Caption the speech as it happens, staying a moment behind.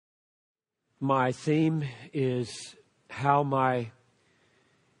My theme is how my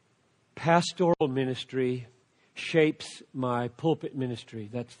pastoral ministry shapes my pulpit ministry.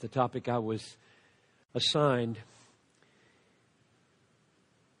 That's the topic I was assigned.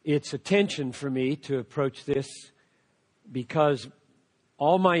 It's a tension for me to approach this because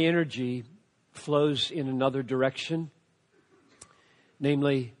all my energy flows in another direction,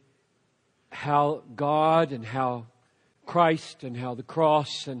 namely how God and how Christ and how the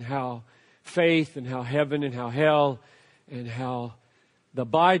cross and how faith and how heaven and how hell and how the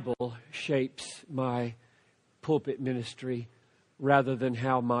Bible shapes my pulpit ministry rather than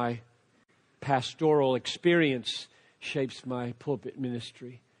how my pastoral experience shapes my pulpit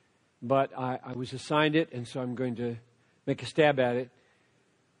ministry. But I was assigned it, and so I'm going to make a stab at it.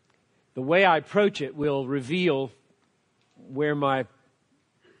 The way I approach it will reveal where my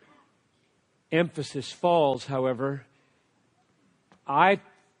emphasis falls, however. I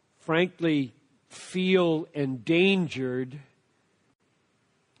frankly feel endangered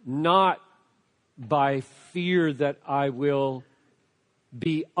not by fear that I will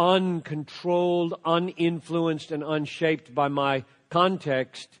be uncontrolled, uninfluenced, and unshaped by my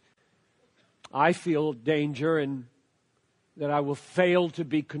context. I feel danger and that I will fail to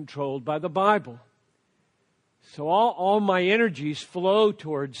be controlled by the Bible. So all my energies flow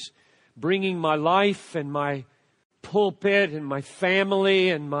towards bringing my life and my pulpit and my family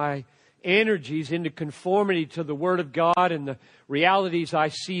and my energies into conformity to the Word of God and the realities I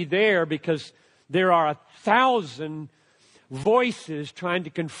see there, because there are 1,000 voices trying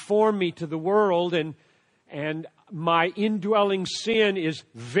to conform me to the world, and my indwelling sin is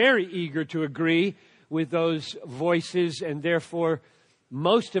very eager to agree with those voices, and therefore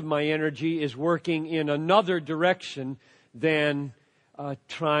most of my energy is working in another direction than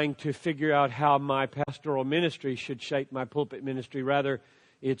trying to figure out how my pastoral ministry should shape my pulpit ministry. Rather,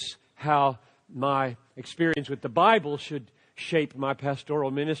 it's how my experience with the Bible should shape my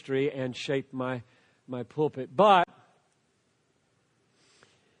pastoral ministry and shape my pulpit. But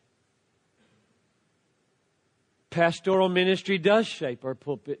pastoral ministry does shape our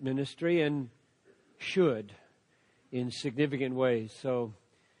pulpit ministry and should in significant ways. So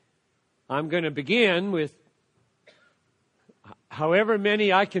I'm going to begin with however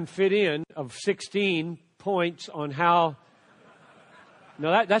many I can fit in of 16 points on how...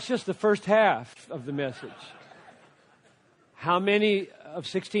 No, that's just the first half of the message. How many of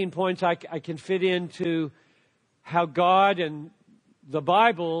 16 points I can fit into how God and the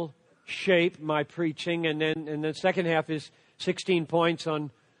Bible shape my preaching, and then the second half is 16 points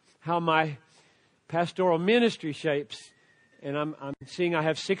on how my pastoral ministry shapes. And I'm seeing I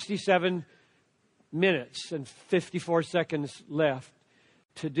have 67 minutes and 54 seconds left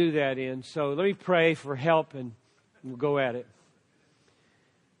to do that in. So let me pray for help and we'll go at it.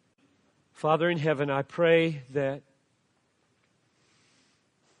 Father in heaven, I pray that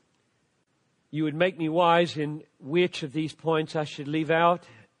you would make me wise in which of these points I should leave out,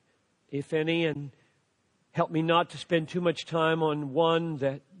 if any, and help me not to spend too much time on one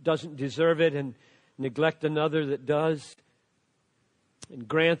that doesn't deserve it and neglect another that does. And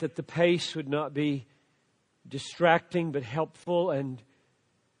grant that the pace would not be distracting but helpful. And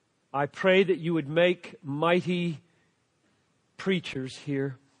I pray that you would make mighty preachers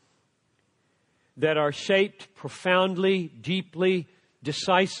here that are shaped profoundly, deeply,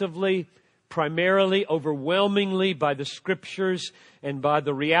 decisively, primarily, overwhelmingly by the Scriptures and by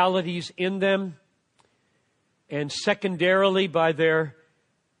the realities in them, and secondarily by their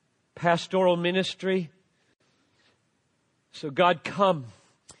pastoral ministry. So God, come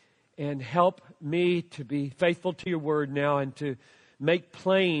and help me to be faithful to your word now and to make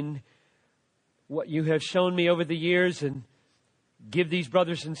plain what you have shown me over the years, and give these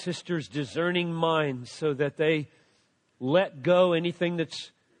brothers and sisters discerning minds so that they let go anything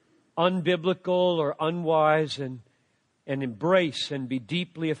that's unbiblical or unwise and embrace and be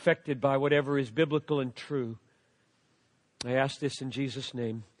deeply affected by whatever is biblical and true. I ask this in Jesus'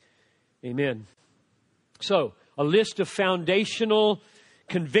 name. Amen. So, a list of foundational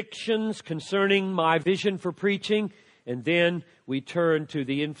convictions concerning my vision for preaching, and then we turn to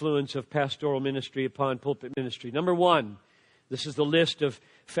the influence of pastoral ministry upon pulpit ministry. Number one, this is the list of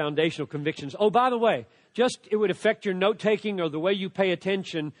foundational convictions. Oh, by the way, just it would affect your note-taking or the way you pay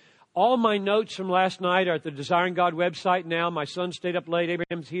attention. All my notes from last night are at the Desiring God website now. My son stayed up late.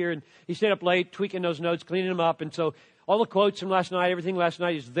 Abraham's here, and he stayed up late tweaking those notes, cleaning them up. And so all the quotes from last night, everything last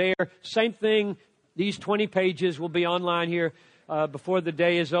night is there. Same thing. These 20 pages will be online here before the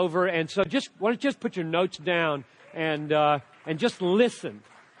day is over. And so why don't you just put your notes down and just listen.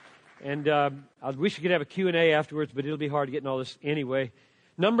 And I wish we could have a Q&A afterwards, but it'll be hard to get in all this anyway.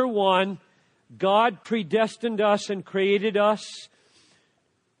 Number one, God predestined us and created us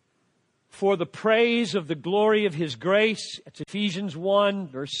for the praise of the glory of His grace. It's Ephesians 1,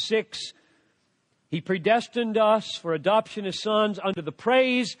 verse 6. He predestined us for adoption as sons unto the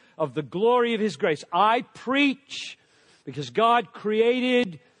praise of the glory of His grace. I preach because God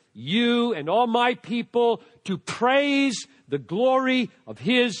created you and all my people to praise the glory of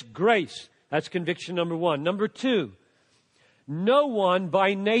His grace. That's conviction number one. Number two, no one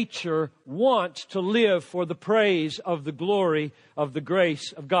by nature wants to live for the praise of the glory of the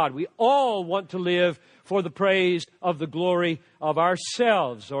grace of God. We all want to live for the praise of the glory of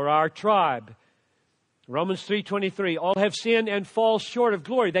ourselves or our tribe. Romans 3:23, all have sinned and fall short of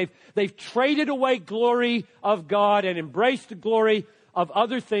glory. They've traded away glory of God and embraced the glory of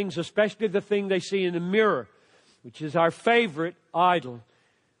other things, especially the thing they see in the mirror, which is our favorite idol.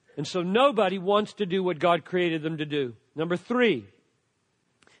 And so nobody wants to do what God created them to do. Number three,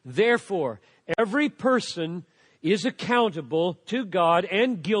 therefore, every person is accountable to God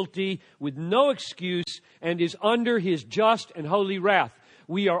and guilty with no excuse and is under His just and holy wrath.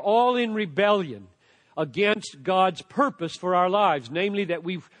 We are all in rebellion against God's purpose for our lives, namely that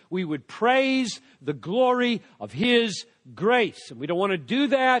we would praise the glory of His grace. And we don't want to do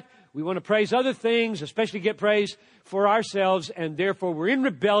that. We want to praise other things, especially get praise for ourselves, and therefore we're in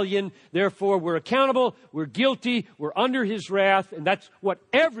rebellion. Therefore we're accountable, we're guilty, we're under His wrath, and that's what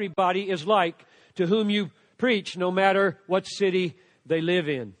everybody is like to whom you preach, no matter what city they live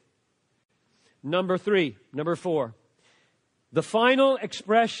in. Number four, the final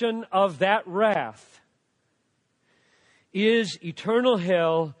expression of that wrath is eternal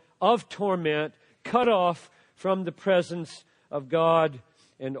hell of torment, cut off from the presence of God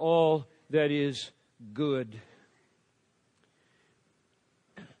and all that is good.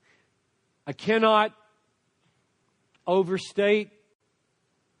 I cannot overstate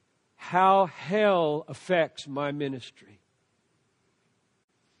how hell affects my ministry.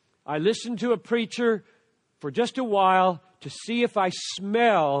 I listen to a preacher for just a while to see if I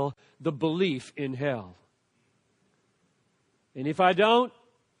smell the belief in hell. And if I don't,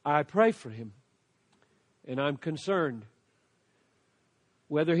 I pray for him. And I'm concerned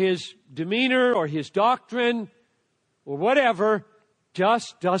whether his demeanor or his doctrine or whatever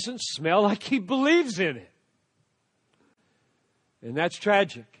just doesn't smell like he believes in it. And that's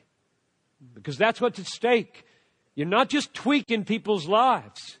tragic, because that's what's at stake. You're not just tweaking people's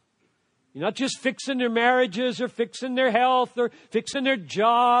lives. You're not just fixing their marriages or fixing their health or fixing their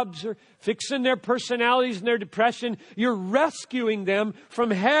jobs or fixing their personalities and their depression. You're rescuing them from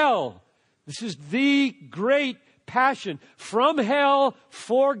hell. This is the great passion. From hell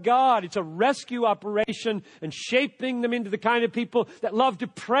for God. It's a rescue operation and shaping them into the kind of people that love to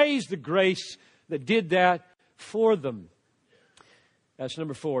praise the grace that did that for them. That's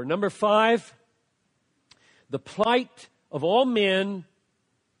number four. Number five, the plight of all men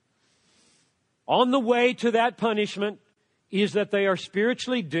on the way to that punishment is that they are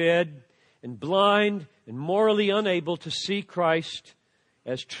spiritually dead and blind and morally unable to see Christ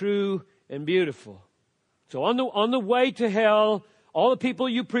as true and beautiful. So on the way to hell, all the people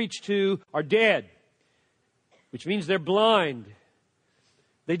you preach to are dead, which means they're blind.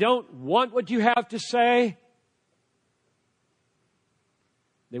 They don't want what you have to say.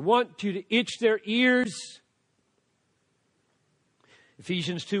 They want you to itch their ears.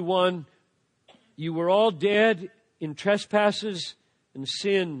 Ephesians 2:1, you were all dead in trespasses and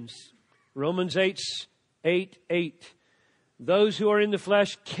sins. Romans 8:8, those who are in the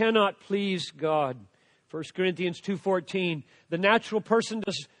flesh cannot please God. 1 Corinthians 2:14, the natural person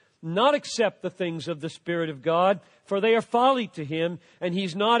does not accept the things of the Spirit of God, for they are folly to him, and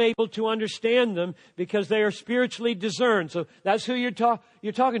he's not able to understand them because they are spiritually discerned. So that's who you're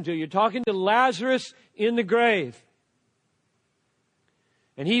talking to. You're talking to Lazarus in the grave.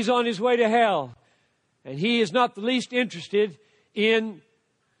 And he's on his way to hell. And he is not the least interested in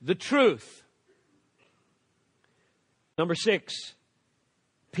the truth. Number 6,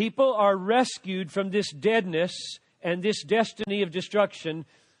 people are rescued from this deadness and this destiny of destruction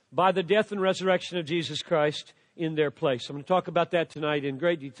by the death and resurrection of Jesus Christ in their place. I'm going to talk about that tonight in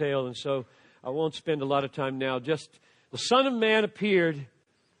great detail, and so I won't spend a lot of time now. Just the Son of Man appeared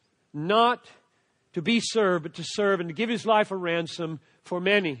not to be served, but to serve and to give His life a ransom for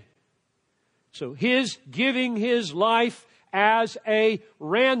many. So His giving His life as a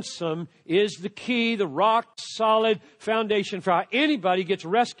ransom is the key, the rock solid foundation for how anybody gets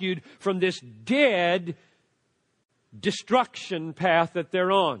rescued from this dead destruction path that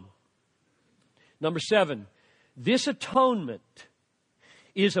they're on. Number 7, this atonement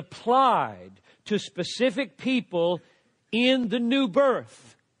is applied to specific people in the new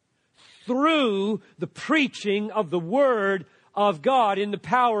birth through the preaching of the Word of God in the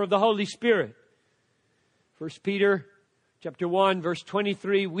power of the Holy Spirit. 1 Peter chapter 1, verse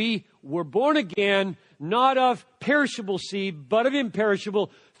 23, we were born again, not of perishable seed, but of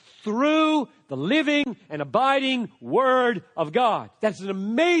imperishable, through the living and abiding Word of God. That's an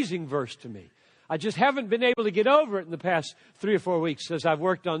amazing verse to me. I just haven't been able to get over it in the past 3 or 4 weeks as I've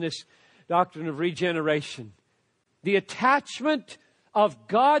worked on this doctrine of regeneration. The attachment of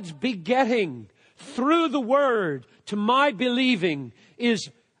God's begetting through the Word to my believing is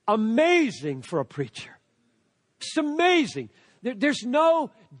amazing for a preacher. It's amazing. There's no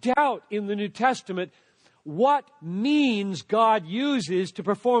doubt in the New Testament what means God uses to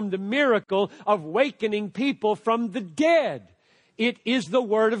perform the miracle of wakening people from the dead. It is the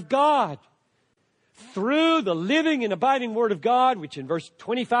Word of God. Through the living and abiding Word of God, which in verse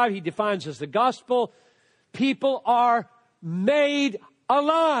 25 he defines as the gospel, people are made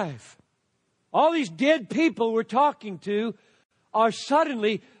alive. All these dead people we're talking to are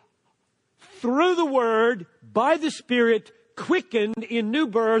suddenly, through the Word, by the Spirit, quickened in new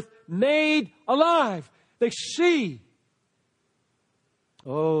birth, made alive. They see.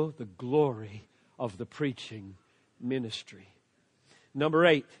 Oh, the glory of the preaching ministry. Number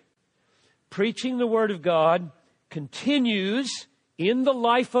 8. Preaching the Word of God continues in the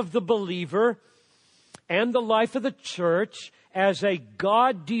life of the believer and the life of the church as a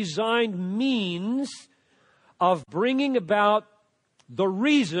God-designed means of bringing about the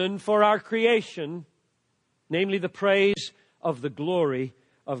reason for our creation, namely the praise of the glory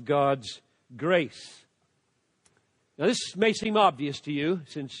of God's grace. Now, this may seem obvious to you,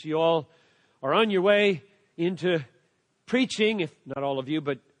 since you all are on your way into preaching, if not all of you,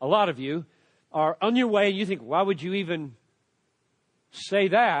 but a lot of you are on your way, and you think, why would you even say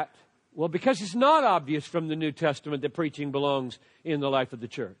that? Well, because it's not obvious from the New Testament that preaching belongs in the life of the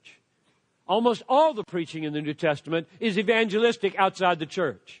church. Almost all the preaching in the New Testament is evangelistic outside the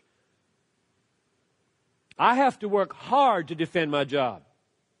church. I have to work hard to defend my job.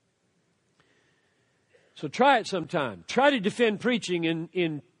 So try it sometime. Try to defend preaching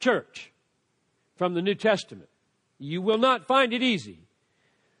in church from the New Testament. You will not find it easy.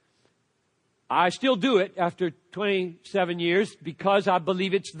 I still do it after 27 years because I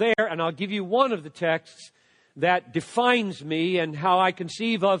believe it's there, and I'll give you one of the texts that defines me and how I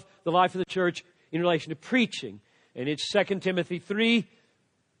conceive of the life of the church in relation to preaching. And it's 2 Timothy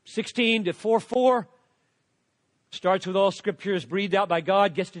 3:16 to 4:4. Starts with all Scripture is breathed out by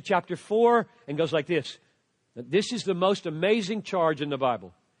God, gets to chapter 4, and goes like this. This is the most amazing charge in the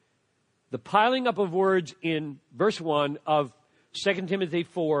Bible. The piling up of words in verse 1 of 2 Timothy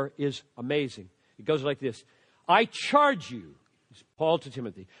 4 is amazing. It goes like this. I charge you, Paul to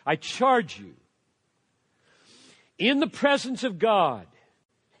Timothy, I charge you in the presence of God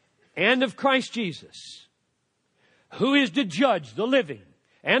and of Christ Jesus, who is to judge the living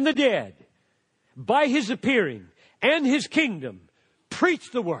and the dead by His appearing and His kingdom,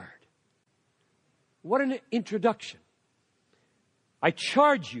 preach the word. What an introduction. I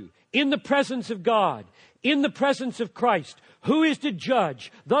charge you in the presence of God, in the presence of Christ, who is to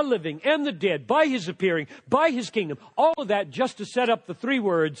judge the living and the dead by His appearing, by His kingdom. All of that just to set up the 3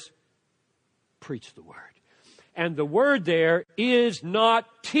 words, preach the word. And the word there is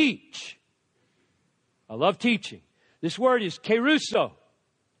not teach. I love teaching. This word is keruso.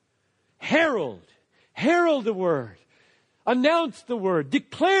 Herald. Herald the word. Announce the word.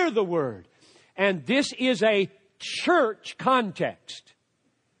 Declare the word. And this is a church context.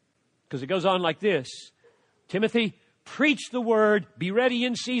 Because it goes on like this. Timothy, preach the word, be ready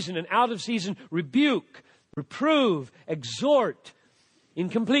in season and out of season, rebuke, reprove, exhort, in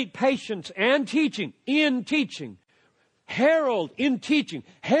complete patience and teaching, in teaching. Herald in teaching,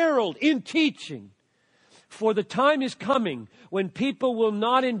 herald in teaching. For the time is coming when people will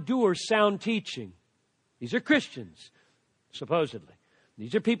not endure sound teaching. These are Christians, supposedly.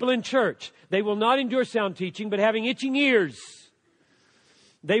 These are people in church. They will not endure sound teaching, but having itching ears,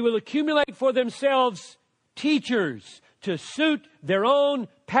 they will accumulate for themselves teachers to suit their own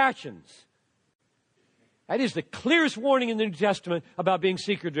passions. That is the clearest warning in the New Testament about being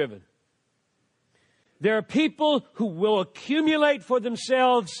seeker-driven. There are people who will accumulate for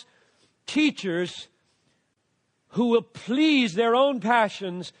themselves teachers who will please their own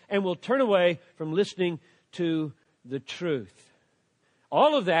passions and will turn away from listening to the truth.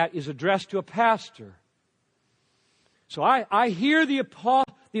 All of that is addressed to a pastor. So I hear the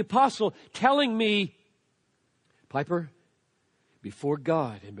apostle telling me, Piper, before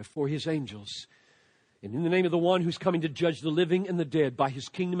God and before His angels, And in the name of the one who's coming to judge the living and the dead by His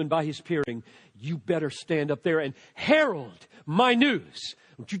kingdom and by His appearing, you better stand up there and herald my news.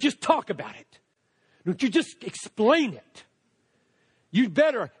 Don't you just talk about it. Don't you just explain it. You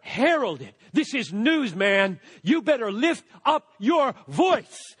better herald it. This is news, man. You better lift up your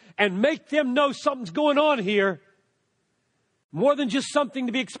voice and make them know something's going on here. More than just something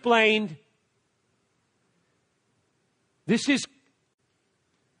to be explained. This is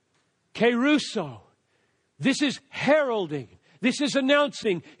keruso. This is heralding. This is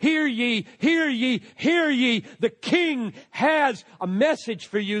announcing. Hear ye, hear ye, hear ye. The King has a message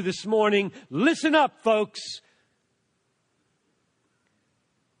for you this morning. Listen up, folks.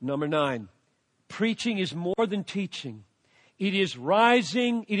 Number 9. Preaching is more than teaching. It is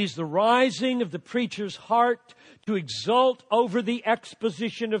rising. It is the rising of the preacher's heart to exult over the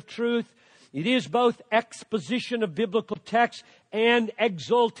exposition of truth. It is both exposition of biblical text and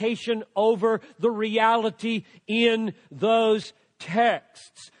exaltation over the reality in those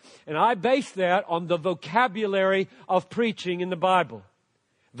texts. And I base that on the vocabulary of preaching in the Bible.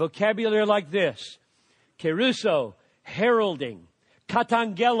 Vocabulary like this: keruso, heralding;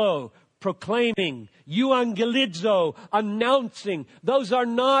 katangelo, proclaiming; euangelizo, announcing. Those are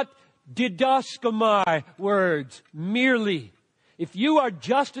not didaskomai words merely. If you are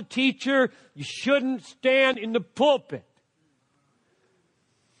just a teacher, you shouldn't stand in the pulpit.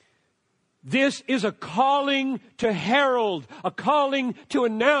 This is a calling to herald, a calling to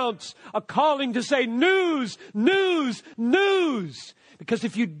announce, a calling to say news, news, news. Because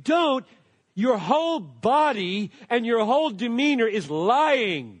if you don't, your whole body and your whole demeanor is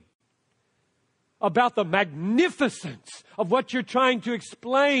lying about the magnificence of what you're trying to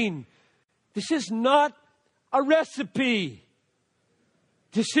explain. This is not a recipe.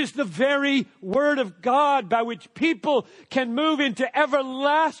 This is the very Word of God by which people can move into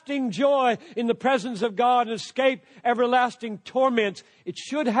everlasting joy in the presence of God and escape everlasting torments. It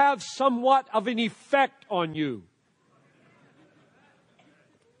should have somewhat of an effect on you.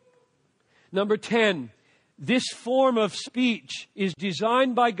 Number 10, this form of speech is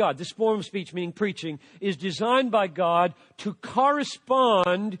designed by God. This form of speech, meaning preaching, is designed by God to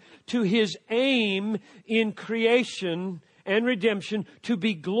correspond to His aim in creation and redemption, to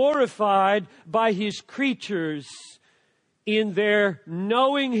be glorified by His creatures in their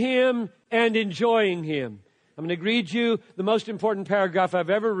knowing Him and enjoying Him. I'm going to read you the most important paragraph I've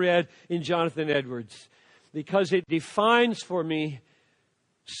ever read in Jonathan Edwards, because it defines for me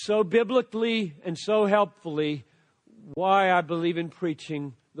so biblically and so helpfully why I believe in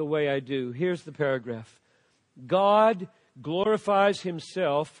preaching the way I do. Here's the paragraph. God glorifies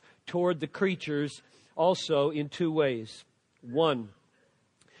Himself toward the creatures also in 2 ways. 1,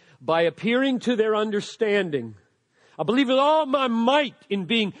 by appearing to their understanding. I believe with all my might in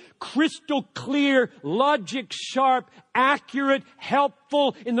being crystal clear, logic sharp, accurate,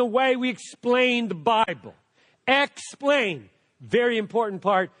 helpful in the way we explain the Bible. Explain. Very important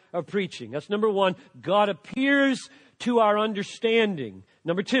part of preaching. That's number 1. God appears to our understanding.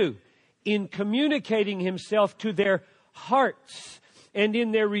 Number 2, in communicating Himself to their hearts and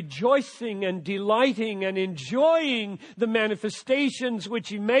in their rejoicing and delighting and enjoying the manifestations which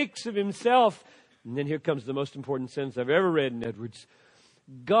He makes of Himself. And then here comes the most important sentence I've ever read in Edwards.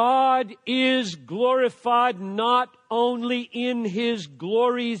 God is glorified not only in His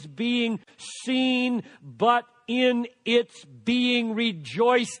glories being seen, but in its being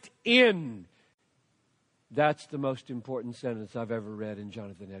rejoiced in. That's the most important sentence I've ever read in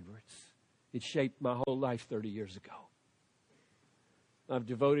Jonathan Edwards. It shaped my whole life 30 years ago. I've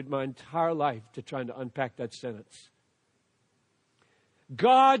devoted my entire life to trying to unpack that sentence.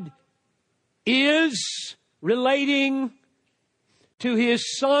 God is relating to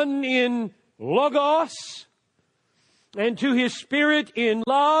His Son in Logos and to His Spirit in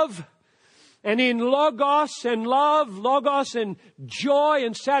love. And in Logos and love, Logos and joy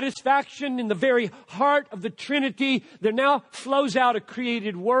and satisfaction in the very heart of the Trinity, there now flows out a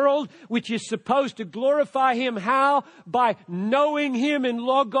created world which is supposed to glorify Him. How? By knowing Him in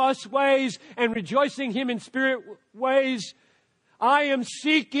Logos ways and rejoicing Him in Spirit ways. I am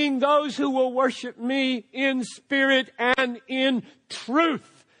seeking those who will worship Me in spirit and in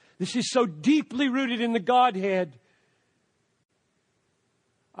truth. This is so deeply rooted in the Godhead.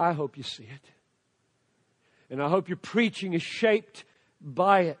 I hope you see it. And I hope your preaching is shaped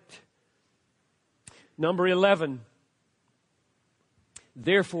by it. Number 11.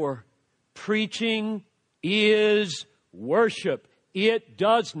 Therefore, preaching is worship. It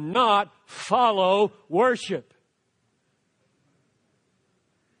does not follow worship.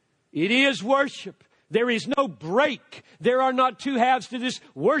 It is worship. There is no break. There are not 2 halves to this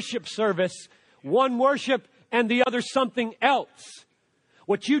worship service. One worship and the other something else.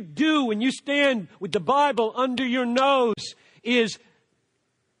 What you do when you stand with the Bible under your nose is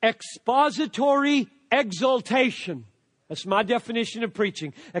expository exaltation. That's my definition of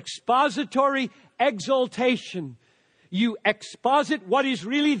preaching. Expository exaltation. You exposit what is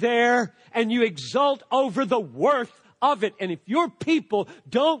really there and you exult over the worth of it. And if your people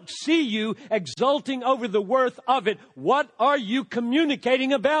don't see you exulting over the worth of it, what are you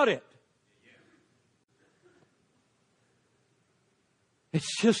communicating about it?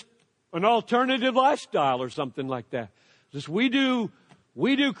 It's just an alternative lifestyle or something like that. Just we do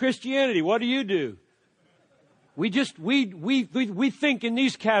Christianity. What do you do? We think in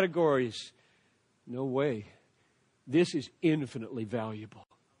these categories. No way. This is infinitely valuable.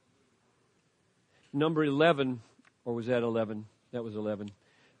 Number 11, or was that 11? That was 11.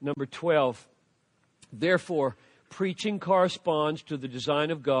 Number 12. Therefore, preaching corresponds to the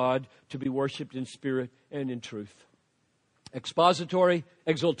design of God to be worshipped in spirit and in truth. Expository,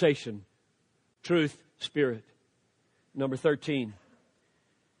 exaltation. Truth, spirit. Number 13.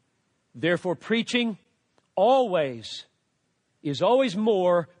 Therefore, preaching is always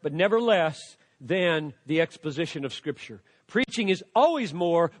more, but never less than the exposition of Scripture. Preaching is always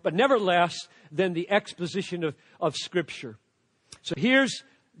more, but never less than the exposition of Scripture. So here's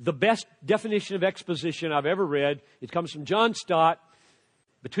the best definition of exposition I've ever read. It comes from John Stott,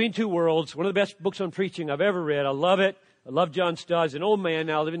 Between Two Worlds, one of the best books on preaching I've ever read. I love it. I love John Stott. He's an old man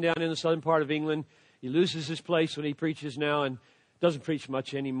now living down in the southern part of England. He loses his place when he preaches now and doesn't preach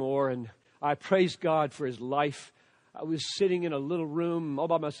much anymore. And I praise God for his life. I was sitting in a little room all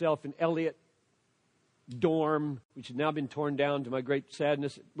by myself in Eliot dorm, which has now been torn down to my great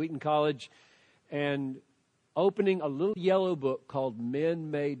sadness at Wheaton College, and opening a little yellow book called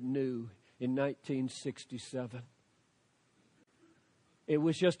Men Made New in 1967. It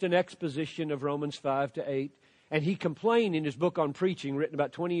was just an exposition of Romans 5-8. And he complained in his book on preaching, written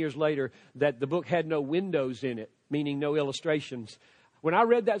about 20 years later, that the book had no windows in it, meaning no illustrations. When I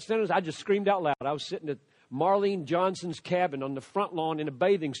read that sentence, I just screamed out loud. I was sitting at Marlene Johnson's cabin on the front lawn in a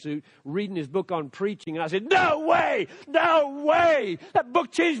bathing suit, reading his book on preaching. And I said, no way! No way! That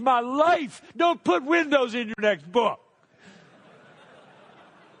book changed my life! Don't put windows in your next book!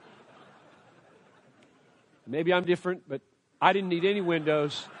 Maybe I'm different, but I didn't need any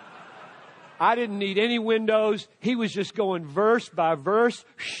windows. I didn't need any windows. He was just going verse by verse,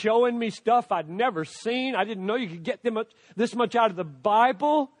 showing me stuff I'd never seen. I didn't know you could get this much out of the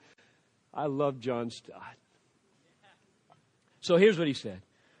Bible. I love John Stott. So here's what he said.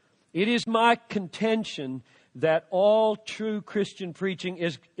 It is my contention that all true Christian preaching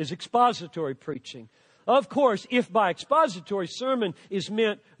is expository preaching. Of course, if by expository sermon is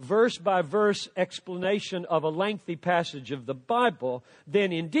meant verse-by-verse explanation of a lengthy passage of the Bible,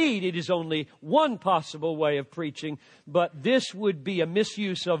 then indeed it is only one possible way of preaching, but this would be a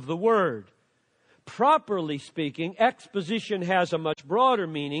misuse of the word. Properly speaking, exposition has a much broader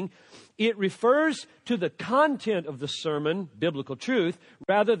meaning. It refers to the content of the sermon, biblical truth,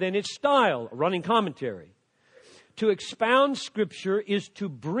 rather than its style, running commentary. To expound Scripture is to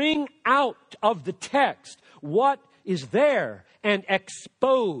bring out of the text what is there and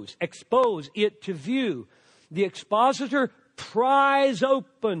expose it to view. The expositor pries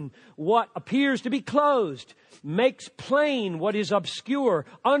open what appears to be closed, makes plain what is obscure,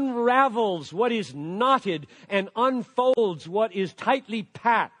 unravels what is knotted, and unfolds what is tightly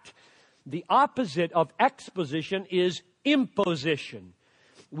packed. The opposite of exposition is imposition,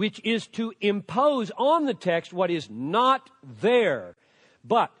 which is to impose on the text what is not there.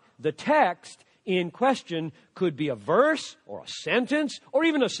 But the text in question could be a verse or a sentence or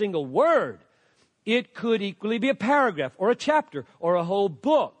even a single word. It could equally be a paragraph or a chapter or a whole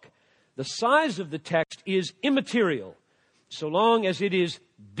book. The size of the text is immaterial, so long as it is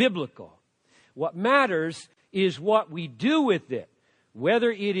biblical. What matters is what we do with it,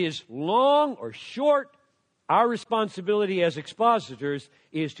 whether it is long or short. Our responsibility as expositors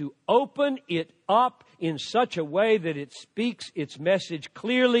is to open it up in such a way that it speaks its message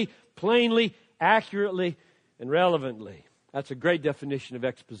clearly, plainly, accurately, and relevantly. That's a great definition of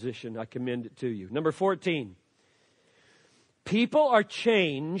exposition. I commend it to you. Number 14. People are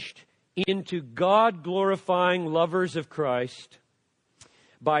changed into God-glorifying lovers of Christ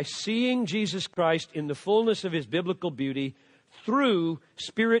by seeing Jesus Christ in the fullness of His biblical beauty through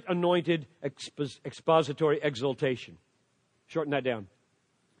Spirit-anointed expository exaltation. Shorten that down.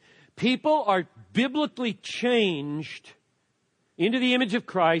 People are biblically changed into the image of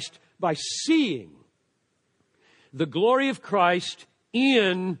Christ by seeing the glory of Christ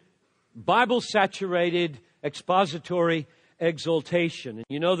in Bible-saturated expository exaltation. And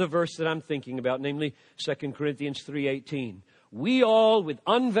you know the verse that I'm thinking about, namely 2 Corinthians 3:18. We all, with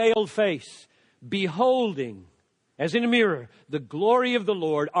unveiled face, beholding, as in a mirror, the glory of the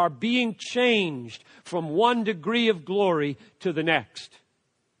Lord, are being changed from one degree of glory to the next.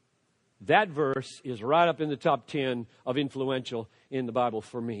 That verse is right up in the top 10 of influential in the Bible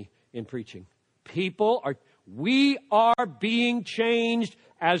for me in preaching. We are being changed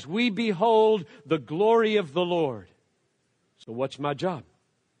as we behold the glory of the Lord. So what's my job?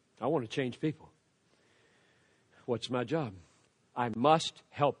 I want to change people. What's my job? I must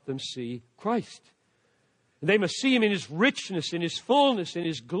help them see Christ. And they must see Him in His richness, in His fullness, in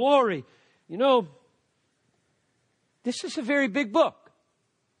His glory. You know, this is a very big book.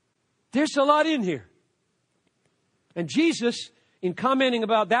 There's a lot in here. And Jesus, in commenting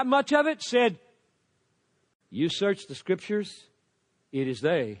about that much of it, said, you search the Scriptures, it is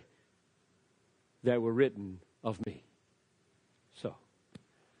they that were written of me. So,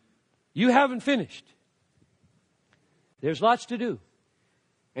 you haven't finished. There's lots to do.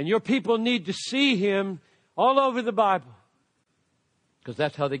 And your people need to see Him all over the Bible, because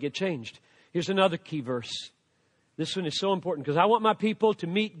that's how they get changed. Here's another key verse. This one is so important because I want my people to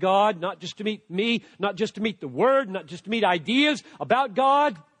meet God, not just to meet me, not just to meet the Word, not just to meet ideas about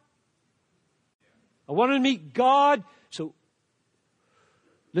God. I want to meet God. So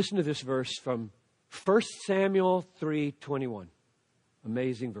listen to this verse from 1 Samuel 3:21.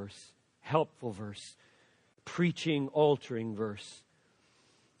 Amazing verse. Helpful verse. Preaching, altering verse.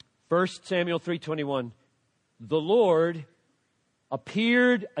 1 Samuel 3:21. The Lord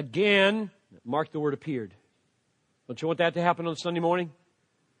appeared again. Mark the word appeared. Don't you want that to happen on Sunday morning?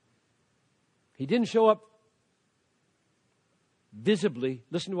 He didn't show up visibly.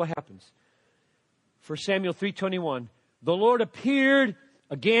 Listen to what happens. 1 Samuel 3:21. The Lord appeared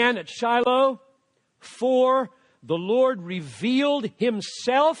again at Shiloh, for the Lord revealed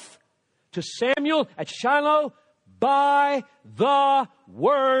Himself to Samuel at Shiloh by the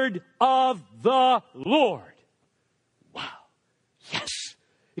word of the Lord. Wow. Yes.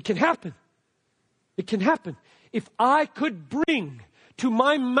 It can happen. It can happen. If I could bring to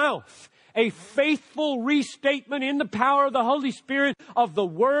my mouth a faithful restatement in the power of the Holy Spirit of the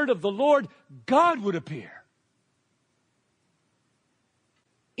word of the Lord, God would appear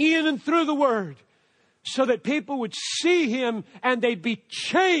in and through the word so that people would see Him and they'd be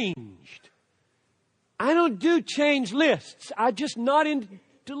changed. I don't do change lists. I'm just not into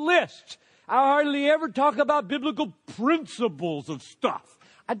lists. I hardly ever talk about biblical principles of stuff.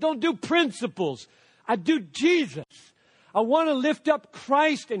 I don't do principles. I do Jesus. I want to lift up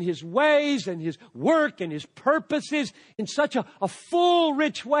Christ and His ways and His work and His purposes in such a full,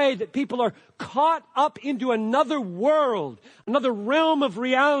 rich way that people are caught up into another world, another realm of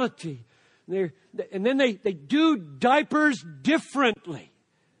reality. And then they do diapers differently.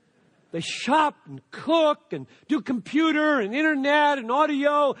 They shop and cook and do computer and internet and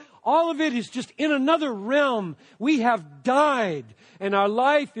audio. All of it is just in another realm. We have died and our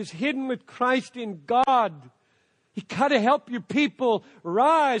life is hidden with Christ in God. You got to help your people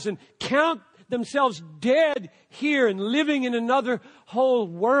rise and count themselves dead here and living in another whole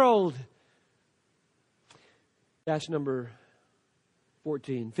world. That's number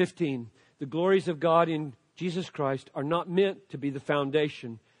 14. 15. The glories of God in Jesus Christ are not meant to be the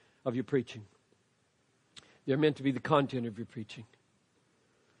foundation of your preaching. They're meant to be the content of your preaching.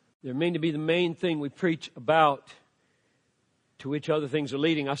 They're meant to be the main thing we preach about, to which other things are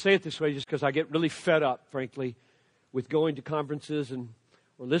leading. I say it this way just because I get really fed up, frankly, with going to conferences or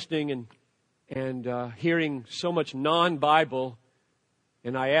listening and hearing so much non-Bible.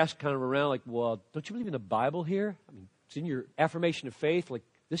 And I ask kind of around, like, well, don't you believe in the Bible here? I mean, it's in your affirmation of faith. Like,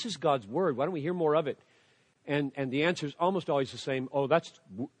 this is God's Word. Why don't we hear more of it? And the answer is almost always the same. Oh,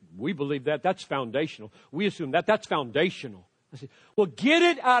 we believe that. That's foundational. We assume that's foundational. I say, well, get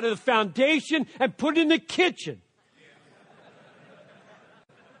it out of the foundation and put it in the kitchen.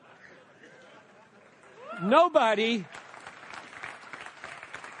 Nobody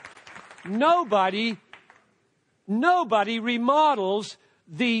remodels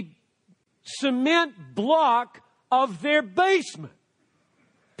the cement block of their basement.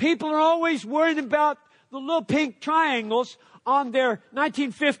 People are always worried about the little pink triangles on their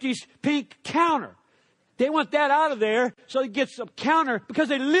 1950s pink counter. They want that out of there so it gets a counter because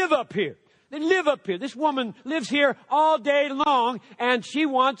they live up here. They live up here. This woman lives here all day long and she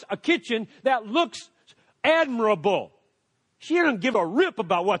wants a kitchen that looks admirable. She doesn't give a rip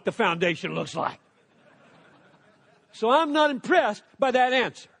about what the foundation looks like. So I'm not impressed by that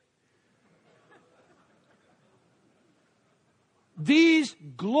answer. These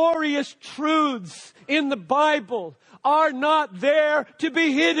glorious truths in the Bible are not there to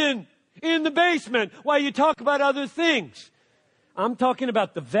be hidden in the basement while you talk about other things. I'm talking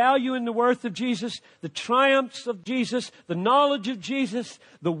about the value and the worth of Jesus, the triumphs of Jesus, the knowledge of Jesus,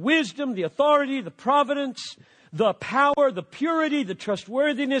 the wisdom, the authority, the providence, the power, the purity, the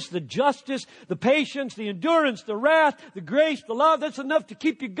trustworthiness, the justice, the patience, the endurance, the wrath, the grace, the love. That's enough to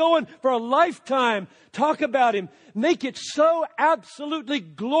keep you going for a lifetime. Talk about Him. Make it so absolutely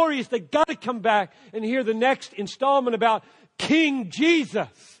glorious. They got to come back and hear the next installment about King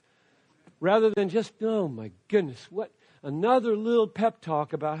Jesus. Rather than just, oh my goodness, what another little pep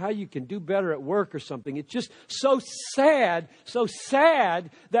talk about how you can do better at work or something. It's just so sad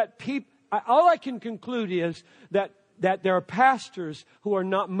that people, all I can conclude is that there are pastors who are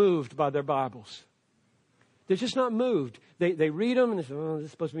not moved by their Bibles. They're just not moved. They read them and they say, oh, this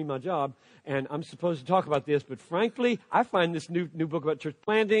is supposed to be my job. And I'm supposed to talk about this. But frankly, I find this new book about church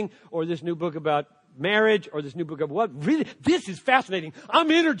planting or this new book about marriage or this new book of what? Really, this is fascinating. I'm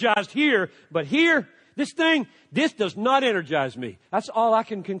energized here. But here, this does not energize me. That's all I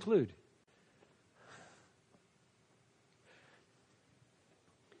can conclude.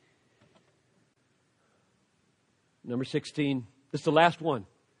 Number 16. This is the last one.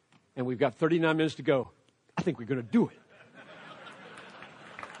 And we've got 39 minutes to go. I think we're going to do it.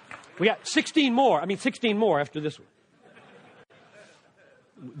 We got 16 more after this one.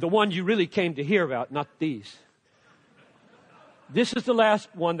 The ones you really came to hear about, not these. This is the last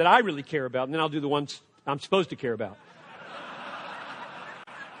one that I really care about, and then I'll do the ones I'm supposed to care about.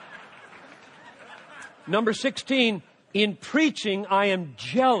 Number 16, in preaching, I am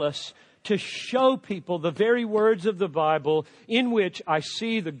jealous to show people the very words of the Bible in which I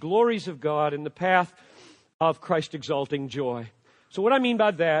see the glories of God and the path of Christ exalting joy. So what I mean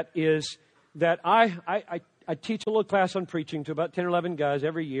by that is that I teach a little class on preaching to about 10 or 11 guys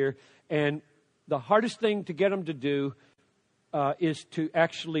every year, and the hardest thing to get them to do is to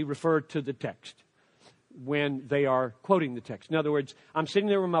actually refer to the text when they are quoting the text. In other words, I'm sitting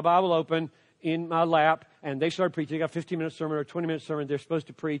there with my Bible open in my lap, and they start preaching. They got a 15-minute sermon or a 20-minute sermon they're supposed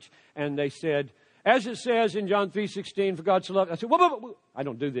to preach, and they said, as it says in John 3:16, for God so loved. I said, whoa. I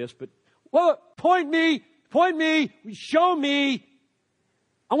don't do this, but point me, show me.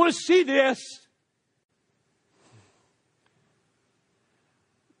 I want to see this.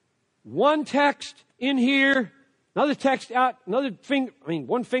 One text in here, another text out,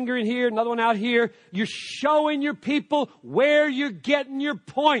 one finger in here, another one out here. You're showing your people where you're getting your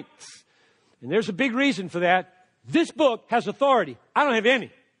points. And there's a big reason for that. This book has authority. I don't have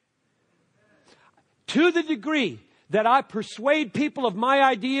any. To the degree that I persuade people of my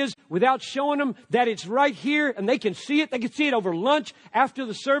ideas without showing them that it's right here and they can see it. They can see it over lunch after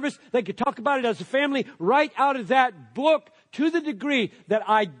the service. They can talk about it as a family right out of that book. To the degree that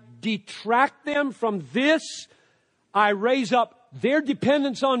I detract them from this, I raise up their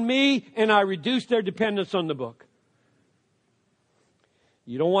dependence on me and I reduce their dependence on the book.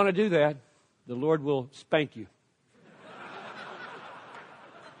 You don't want to do that. The Lord will spank you.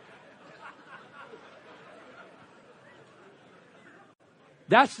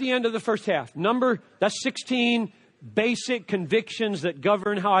 That's the end of the first half. That's 16 basic convictions that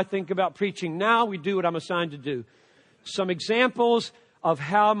govern how I think about preaching. Now we do what I'm assigned to do. Some examples of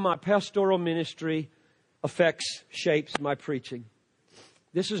how my pastoral ministry shapes my preaching.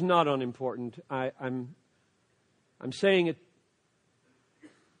 This is not unimportant. I'm saying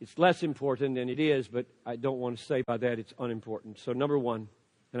it's less important than it is, but I don't want to say by that it's unimportant. So number one,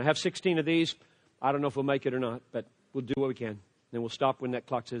 and I have 16 of these. I don't know if we'll make it or not, but we'll do what we can. Then we'll stop when that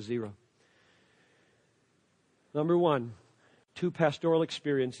clock says 0. Number one, 2 pastoral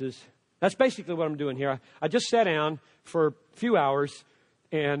experiences. That's basically what I'm doing here. I just sat down for a few hours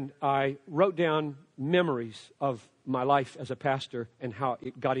and I wrote down memories of my life as a pastor and how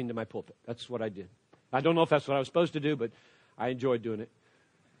it got into my pulpit. That's what I did. I don't know if that's what I was supposed to do, but I enjoyed doing it.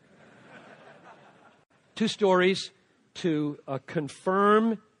 2 stories to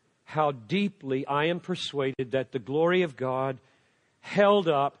confirm how deeply I am persuaded that the glory of God held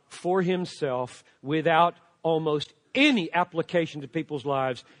up for Himself without almost any application to people's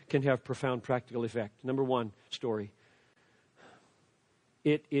lives can have profound practical effect. Number 1 story.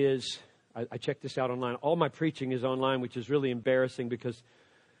 It is, I checked this out online. All my preaching is online, which is really embarrassing because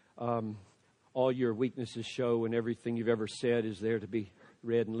all your weaknesses show and everything you've ever said is there to be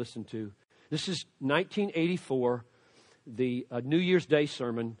read and listened to. This is 1984, the New Year's Day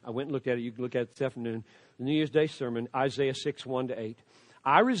sermon. I went and looked at it. You can look at it this afternoon. The New Year's Day sermon, Isaiah 6, 1-8.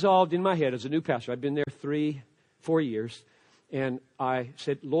 I resolved in my head as a new pastor, I've been there 3-4 years, and I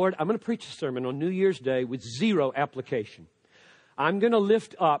said, Lord, I'm going to preach a sermon on New Year's Day with 0 application. I'm going to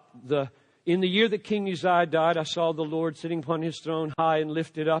lift up in the year that King Uzziah died, I saw the Lord sitting upon his throne high and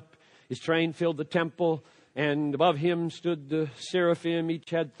lifted up. His train filled the temple, and above him stood the seraphim. Each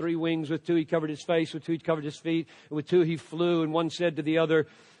had 3 wings. With 2 he covered his face, with 2 he covered his feet, and with 2 he flew. And one said to the other,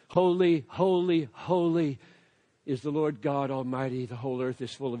 Holy, holy, holy is the Lord God Almighty. The whole earth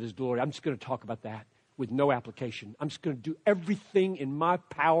is full of his glory. I'm just going to talk about that with no application. I'm just going to do everything in my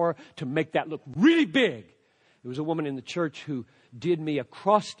power to make that look really big. There was a woman in the church who did me a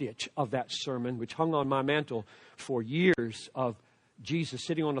cross-stitch of that sermon, which hung on my mantle for years, of Jesus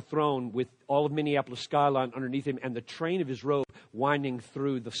sitting on a throne with all of Minneapolis skyline underneath him and the train of his robe winding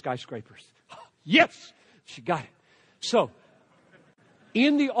through the skyscrapers. Yes! She got it. So,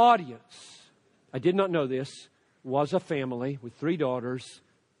 in the audience, I did not know this, was a family with 3 daughters.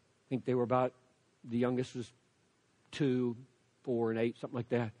 I think they were the youngest was 2, 4, and 8, something like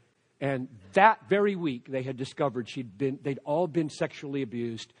that. And that very week, they had discovered they'd all been sexually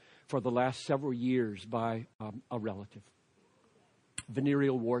abused for the last several years by a relative.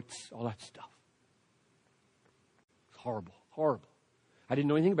 Venereal warts, all that stuff. It's horrible, horrible. I didn't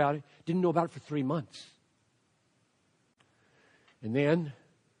know anything about it. Didn't know about it for 3 months. And then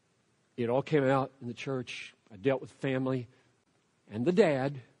it all came out in the church. I dealt with family. And the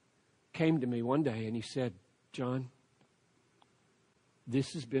dad came to me one day and he said, John,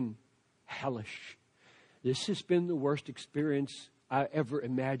 this has been hellish. This has been the worst experience I ever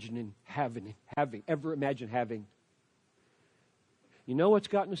imagined having. You know what's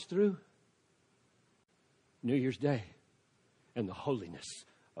gotten us through? New Year's Day and the holiness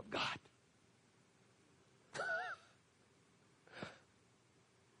of God.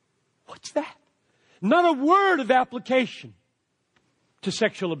 What's that? Not a word of application to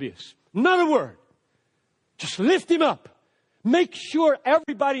sexual abuse. Not a word. Just lift him up. Make sure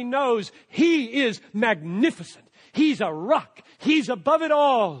everybody knows he is magnificent. He's a rock. He's above it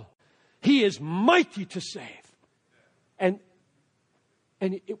all. He is mighty to save. And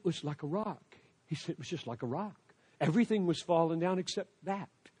it was like a rock. He said it was just like a rock. Everything was falling down except that.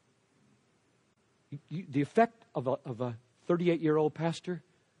 The effect of a 38-year-old pastor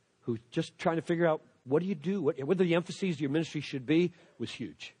who's just trying to figure out what do you do, what the emphases of your ministry should be, was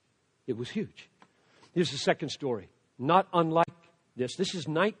huge. It was huge. Here's the second story. Not unlike this. This is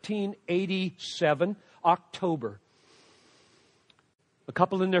 1987, October. A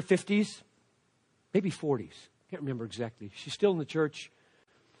couple in their 50s, maybe 40s. Can't remember exactly. She's still in the church.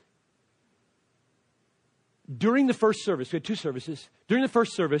 During the first service, we had 2 services. During the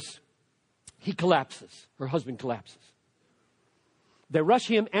first service, he collapses. Her husband collapses. They rush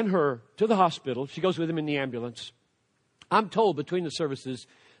him and her to the hospital. She goes with him in the ambulance. I'm told between the services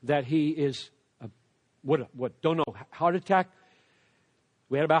that he is, don't know, heart attack.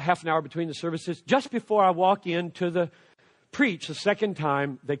 We had about half an hour between the services. Just before I walk in to the preach the second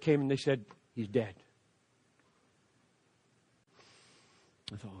time, they came and they said, he's dead.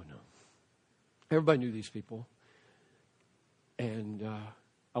 I thought, oh no. Everybody knew these people. And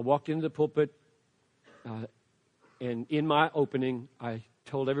I walked into the pulpit, and in my opening, I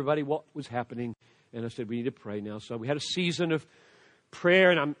told everybody what was happening. And I said, we need to pray now. So we had a season of prayer,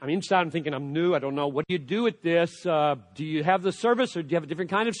 and I'm inside. I'm thinking, I'm new. I don't know. What do you do with this? Do you have the service, or do you have a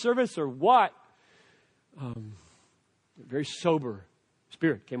different kind of service, or what? Very sober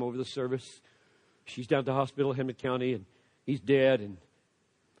spirit came over the service. She's down at the hospital, Henry County, and he's dead. And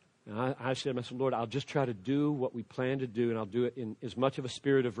I said, Lord, I'll just try to do what we plan to do, and I'll do it in as much of a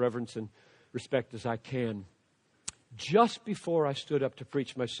spirit of reverence and respect as I can. Just before I stood up to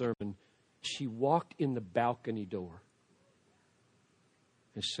preach my sermon, she walked in the balcony door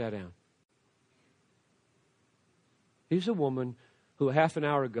and sat down. Here's a woman who half an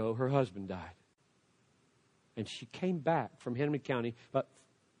hour ago, her husband died. And she came back from Henry County, about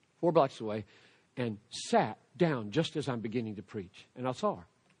 4 blocks away, and sat down just as I'm beginning to preach. And I saw her.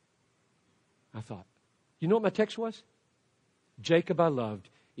 I thought, you know what my text was? Jacob I loved,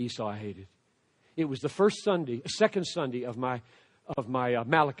 Esau I hated. It was the second Sunday of my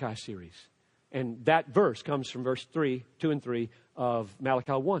Malachi series. And that verse comes from verse 2 and 3 of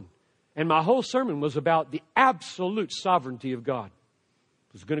Malachi 1. And my whole sermon was about the absolute sovereignty of God.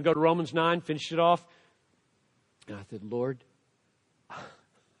 I was going to go to Romans 9, finish it off. And I said, Lord,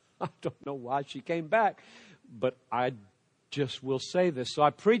 I don't know why she came back, but I just will say this. So I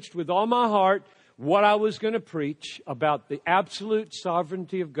preached with all my heart what I was going to preach about the absolute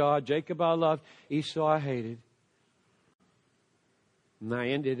sovereignty of God. Jacob I loved, Esau I hated. And I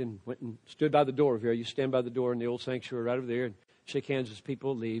ended and went and stood by the door over here. You stand by the door in the old sanctuary right over there and shake hands as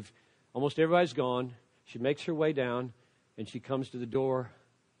people leave. Almost everybody's gone. She makes her way down and she comes to the door,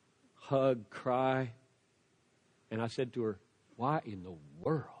 hug, cry. And I said to her, why in the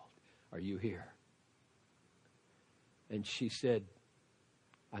world are you here? And she said,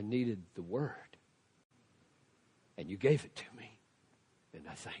 I needed the Word. And you gave it to me. And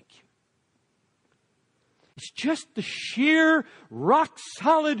I thank you. It's just the sheer,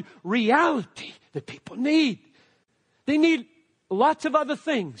 rock-solid reality that people need. They need lots of other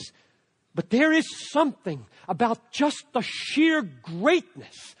things. But there is something about just the sheer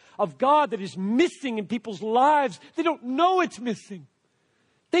greatness of God that is missing in people's lives. They don't know it's missing.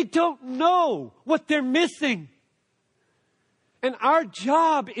 They don't know what they're missing. And our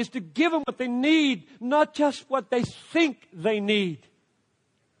job is to give them what they need, not just what they think they need.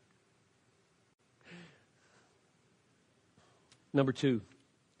 Number 2,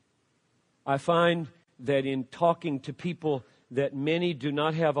 I find that in talking to people that many do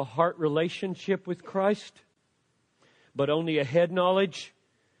not have a heart relationship with Christ, but only a head knowledge.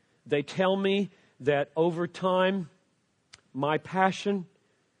 They tell me that over time, my passion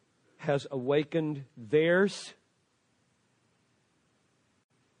has awakened theirs.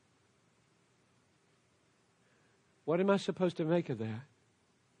 What am I supposed to make of that?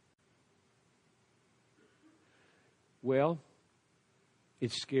 Well,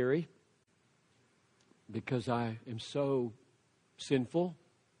 it's scary because I am so sinful.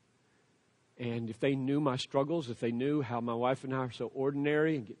 And if they knew my struggles, if they knew how my wife and I are so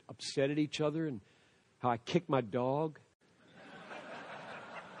ordinary and get upset at each other and how I kick my dog.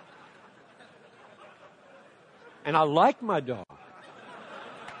 And I like my dog.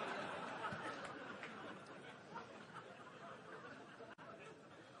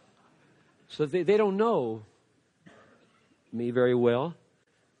 So they don't know me very well.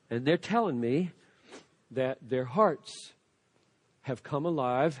 And they're telling me that their hearts have come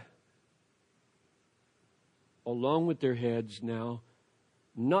alive along with their heads now,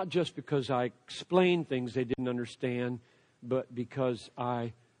 not just because I explain things they didn't understand, but because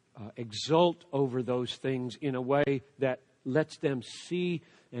I exult over those things in a way that lets them see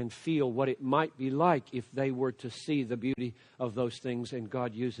and feel what it might be like if they were to see the beauty of those things, and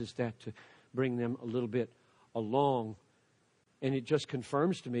God uses that to bring them a little bit along. And it just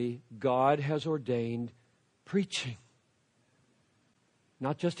confirms to me, God has ordained preaching,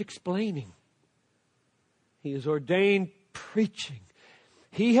 not just explaining. He has ordained preaching.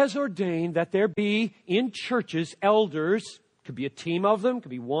 He has ordained that there be in churches elders, could be a team of them,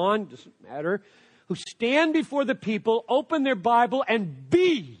 could be one, doesn't matter, who stand before the people, open their Bible, and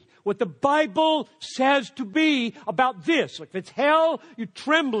be what the Bible says to be about this. Like if it's hell, you're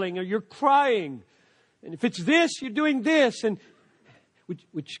trembling or you're crying. And if it's this, you're doing this. And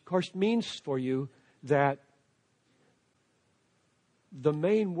which of course means for you that the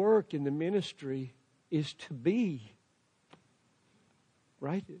main work in the ministry is to be.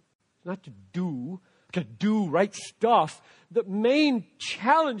 Right? It's not to do right stuff. The main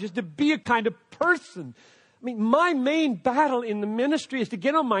challenge is to be a kind of person. I mean, my main battle in the ministry is to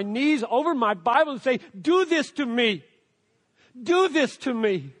get on my knees over my Bible and say, do this to me. Do this to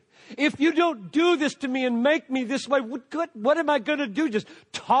me. If you don't do this to me and make me this way, what am I going to do? Just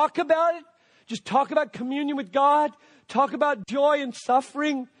talk about it? Just talk about communion with God? Talk about joy and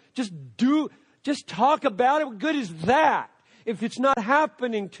suffering? Just talk about it? What good is that if it's not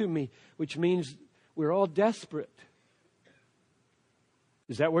happening to me? Which means we're all desperate.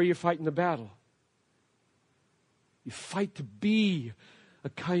 Is that where you're fighting the battle? You fight to be a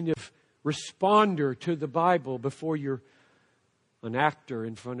kind of responder to the Bible before you're an actor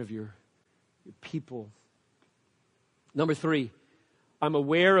in front of your people. Number 3, I'm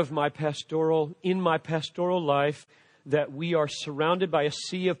aware of in my pastoral life that we are surrounded by a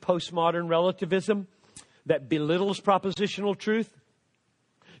sea of postmodern relativism that belittles propositional truth,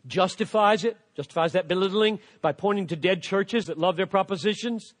 justifies that belittling by pointing to dead churches that love their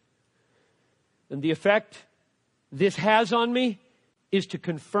propositions. And the effect this has on me is to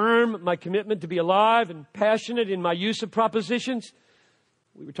confirm my commitment to be alive and passionate in my use of propositions.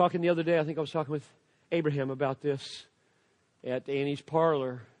 We were talking the other day, I think I was talking with Abraham about this at Annie's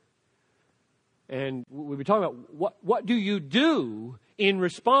parlor. And we were talking about what do you do in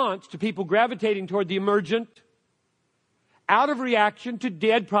response to people gravitating toward the emergent out of reaction to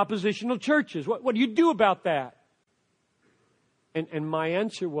dead propositional churches? What do you do about that? And my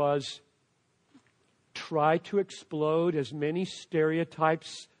answer was, try to explode as many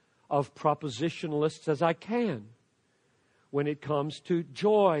stereotypes of propositionalists as I can when it comes to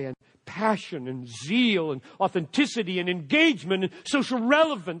joy and passion and zeal and authenticity and engagement and social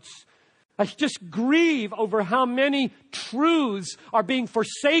relevance. I just grieve over how many truths are being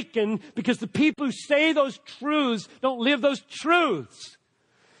forsaken because the people who say those truths don't live those truths.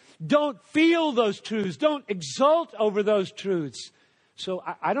 Don't feel those truths. Don't exult over those truths. So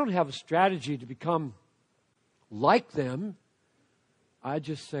I don't have a strategy to become like them. I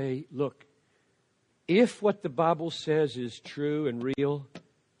just say, look, if what the Bible says is true and real,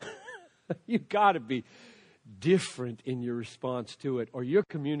 you've got to be different in your response to it, or you're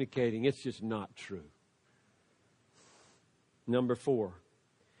communicating it's just not true. Number 4,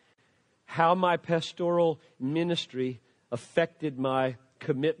 how my pastoral ministry affected my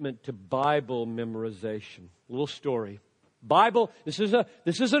commitment to Bible memorization. A little story. Bible, this is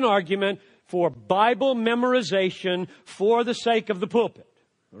an argument for Bible memorization for the sake of the pulpit.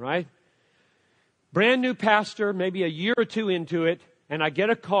 All right? Brand new pastor, maybe a year or two into it, and I get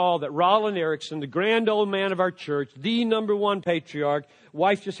a call that Roland Erickson, the grand old man of our church, the number one patriarch,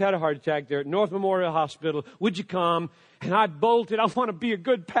 wife just had a heart attack there at North Memorial Hospital. Would you come? And I bolted. I want to be a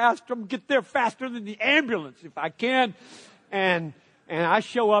good pastor. I'm going to get there faster than the ambulance if I can. And I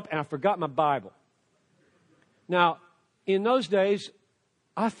show up and I forgot my Bible. Now, in those days,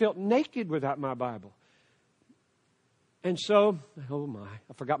 I felt naked without my Bible. And so, oh my,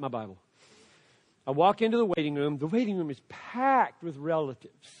 I forgot my Bible. I walk into the waiting room. The waiting room is packed with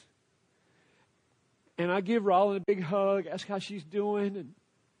relatives. And I give Roland a big hug, ask how she's doing, and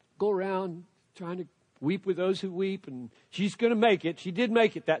go around trying to weep with those who weep. And she's going to make it. She did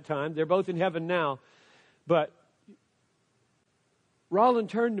make it that time. They're both in heaven now. But Roland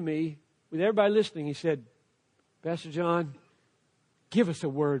turned to me, with everybody listening. He said, Pastor John, give us a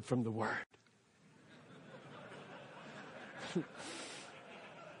word from the Word.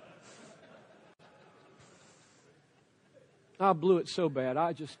 I blew it so bad.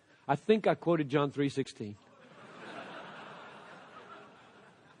 I think I quoted John 3:16.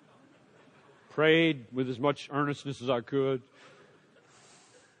 Prayed with as much earnestness as I could.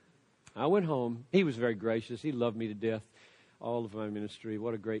 I went home. He was very gracious. He loved me to death. All of my ministry.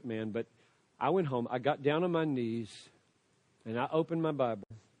 What a great man. But I went home. I got down on my knees and I opened my Bible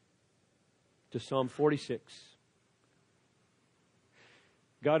to Psalm 46.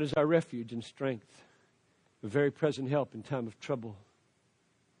 God is our refuge and strength, a very present help in time of trouble.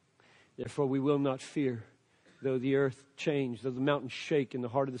 Therefore we will not fear, though the earth change, though the mountains shake in the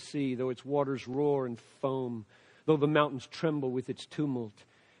heart of the sea, though its waters roar and foam, though the mountains tremble with its tumult.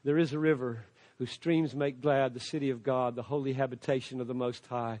 There is a river whose streams make glad the city of God, the holy habitation of the Most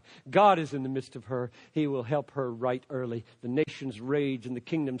High. God is in the midst of her. He will help her right early. The nations rage and the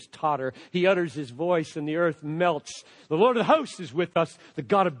kingdoms totter. He utters his voice and the earth melts. The Lord of hosts is with us. The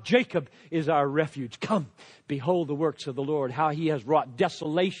God of Jacob is our refuge. Come, behold the works of the Lord, how he has wrought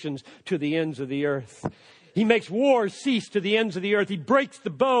desolations to the ends of the earth. He makes wars cease to the ends of the earth. He breaks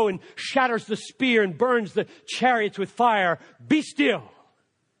the bow and shatters the spear and burns the chariots with fire. Be still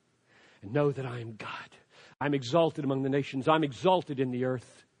and know that I am God. I'm exalted among the nations. I'm exalted in the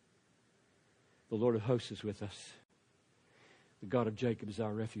earth. The Lord of hosts is with us. The God of Jacob is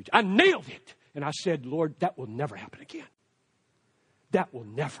our refuge. I nailed it. And I said, Lord, that will never happen again. That will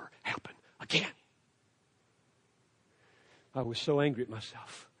never happen again. I was so angry at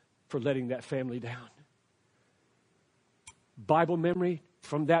myself for letting that family down. Bible memory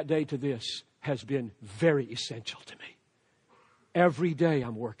from that day to this has been very essential to me. Every day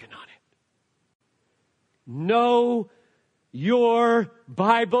I'm working on it. Know your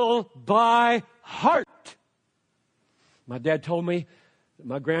Bible by heart. My dad told me that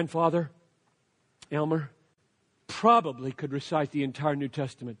my grandfather, Elmer, probably could recite the entire New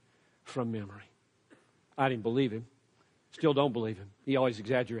Testament from memory. I didn't believe him. Still don't believe him. He always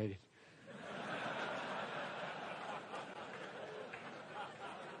exaggerated.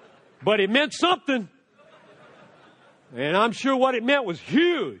 But it meant something. And I'm sure what it meant was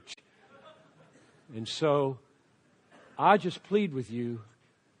huge. And so I just plead with you,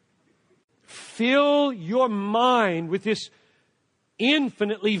 fill your mind with this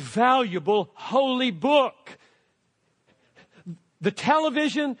infinitely valuable holy book. The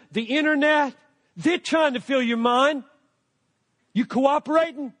television, the internet, they're trying to fill your mind. You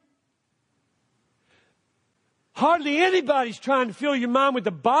cooperating? Hardly anybody's trying to fill your mind with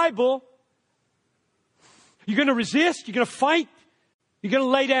the Bible. You're going to resist? You're going to fight? You're going to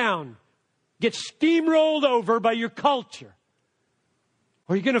lay down? Get steamrolled over by your culture?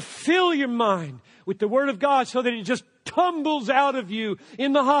 Or you're going to fill your mind with the Word of God so that it just tumbles out of you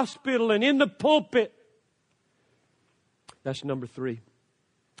in the hospital and in the pulpit? That's number 3.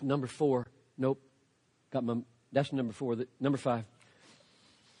 Number 4. Nope. That's number 4. Number 5.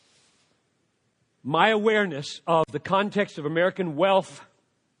 My awareness of the context of American wealth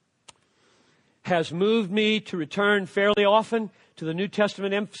has moved me to return fairly often to the New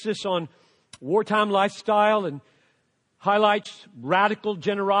Testament emphasis on wartime lifestyle. And highlights radical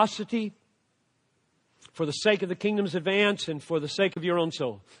generosity for the sake of the kingdom's advance and for the sake of your own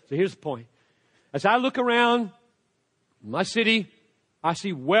soul. So here's the point. As I look around my city, I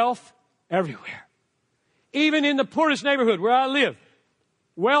see wealth everywhere. Even in the poorest neighborhood where I live,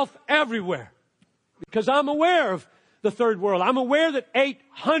 wealth everywhere. Because I'm aware of the third world. I'm aware that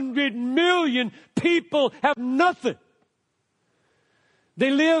 800 million people have nothing. They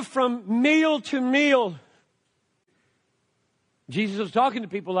live from meal to meal. Jesus was talking to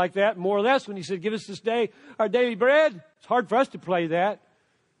people like that, more or less, when he said, give us this day our daily bread. It's hard for us to play that.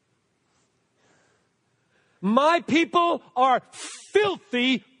 My people are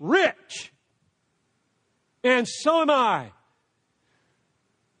filthy rich. And so am I.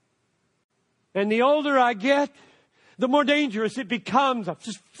 And the older I get, the more dangerous it becomes. I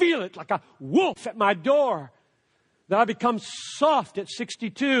just feel it like a wolf at my door. That I become soft at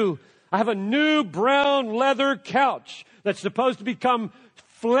 62. I have a new brown leather couch that's supposed to become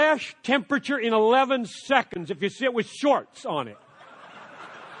flesh temperature in 11 seconds if you sit with shorts on it.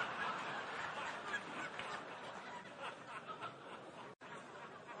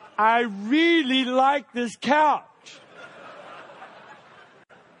 I really like this couch.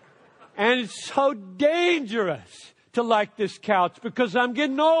 And it's so dangerous to like this couch because I'm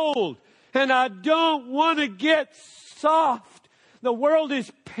getting old and I don't want to get soft. The world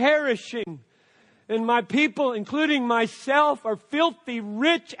is perishing. And my people, including myself, are filthy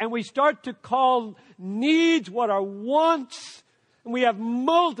rich, and we start to call needs what are wants. And we have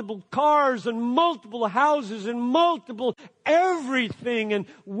multiple cars and multiple houses and multiple everything and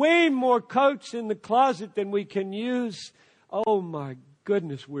way more coats in the closet than we can use. Oh my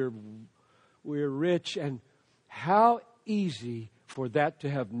goodness, we're rich. And how easy for that to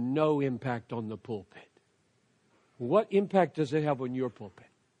have no impact on the pulpit. What impact does it have on your pulpit?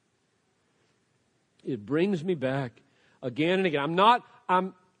 It brings me back again and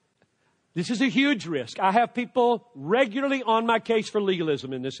again. This is a huge risk. I have people regularly on my case for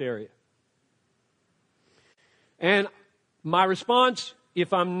legalism in this area. And my response,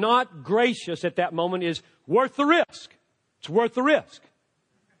 if I'm not gracious at that moment, is worth the risk. It's worth the risk.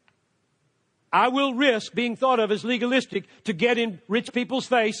 I will risk being thought of as legalistic to get in rich people's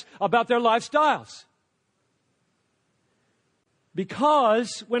face about their lifestyles.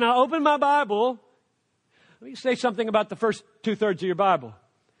 Because when I open my Bible, let me say something about the first 2/3 of your Bible.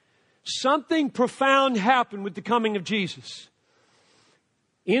 Something profound happened with the coming of Jesus.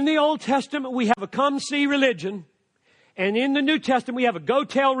 In the Old Testament, we have a come-see religion. And in the New Testament, we have a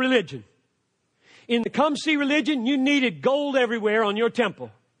go-tell religion. In the come-see religion, you needed gold everywhere on your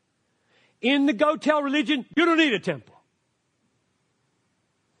temple. In the go-tell religion, you don't need a temple.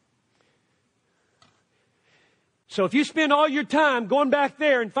 So if you spend all your time going back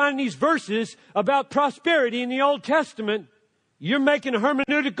there and finding these verses about prosperity in the Old Testament, you're making a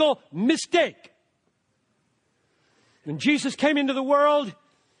hermeneutical mistake. When Jesus came into the world,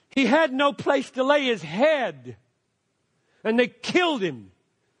 He had no place to lay His head. And they killed Him.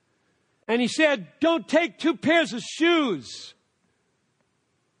 And He said, don't take 2 pairs of shoes.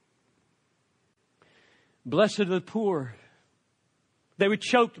 Blessed are the poor. They were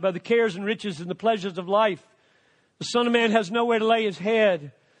choked by the cares and riches and the pleasures of life. The Son of Man has nowhere to lay His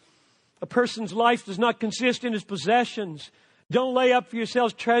head. A person's life does not consist in his possessions. Don't lay up for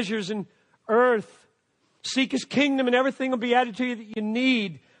yourselves treasures in earth. Seek His kingdom and everything will be added to you that you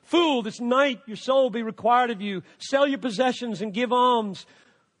need. Fool, this night your soul will be required of you. Sell your possessions and give alms.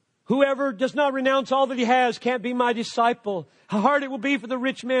 Whoever does not renounce all that he has can't be my disciple. How hard it will be for the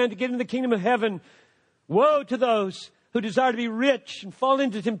rich man to get into the kingdom of heaven. Woe to those who desire to be rich and fall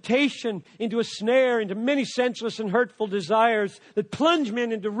into temptation, into a snare, into many senseless and hurtful desires that plunge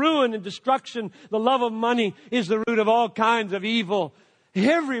men into ruin and destruction. The love of money is the root of all kinds of evil.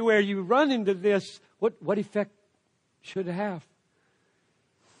 Everywhere you run into this, what effect should it have?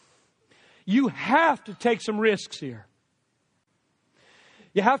 You have to take some risks here.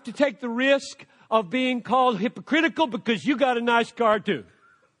 You have to take the risk of being called hypocritical because you got a nice car too.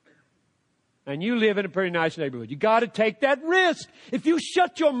 And you live in a pretty nice neighborhood. You got to take that risk. If you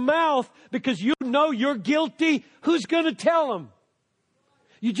shut your mouth because you know you're guilty, who's going to tell them?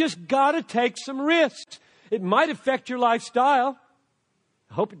 You just got to take some risks. It might affect your lifestyle.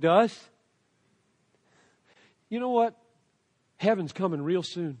 I hope it does. You know what? Heaven's coming real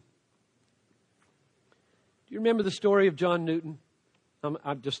soon. Do you remember the story of John Newton?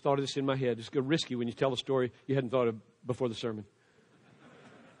 I've just thought of this in my head. It's risky when you tell a story you hadn't thought of before the sermon.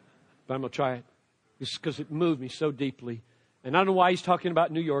 But I'm going to try it. It's because it moved me so deeply. And I don't know why he's talking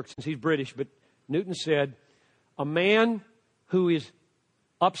about New York since he's British, but Newton said, a man who is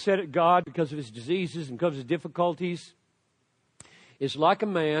upset at God because of his diseases and because of his difficulties is like a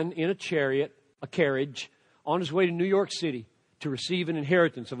man in a chariot, a carriage, on his way to New York City to receive an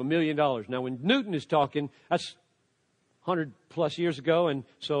inheritance of $1 million. Now, when Newton is talking, that's 100 plus years ago, and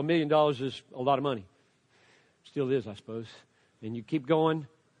so $1 million is a lot of money. Still is, I suppose. And you keep going,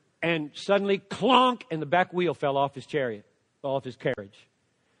 and suddenly, clonk, and the back wheel fell off his chariot, fell off his carriage.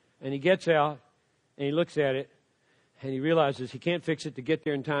 And he gets out, and he looks at it, and he realizes he can't fix it to get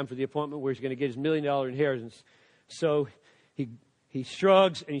there in time for the appointment where he's going to get his $1 million inheritance. So he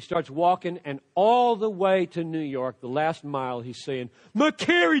shrugs, and he starts walking, and all the way to New York, the last mile, he's saying, "My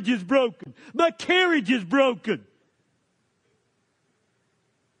carriage is broken! My carriage is broken!"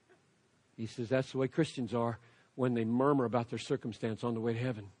 He says that's the way Christians are when they murmur about their circumstance on the way to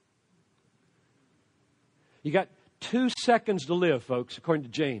heaven. You got 2 seconds to live, folks, according to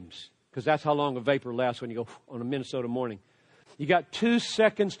James, because that's how long a vapor lasts when you go on a Minnesota morning. You got 2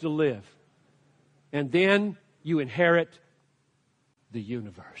 seconds to live, and then you inherit the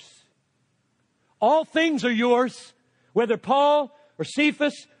universe. All things are yours, whether Paul or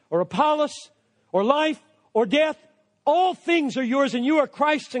Cephas or Apollos or life or death. All things are yours, and you are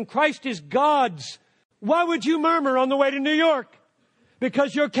Christ's, and Christ is God's. Why would you murmur on the way to New York?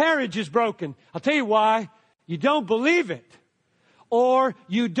 Because your carriage is broken. I'll tell you why. You don't believe it, or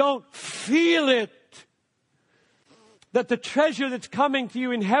you don't feel it. That the treasure that's coming to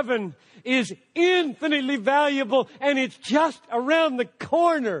you in heaven is infinitely valuable, and it's just around the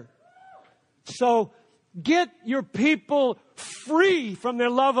corner. So get your people free from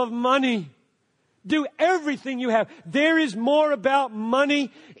their love of money. Do everything you have. There is more about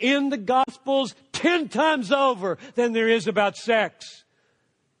money in the Gospels 10 times over than there is about sex.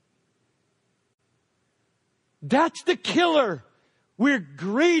 That's the killer. We're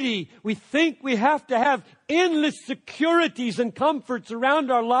greedy. We think we have to have endless securities and comforts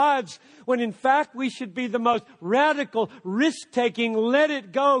around our lives, when in fact we should be the most radical, risk-taking,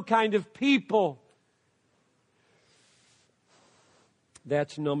 let-it-go kind of people.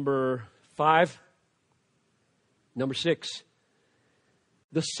 That's number 5. Number 6.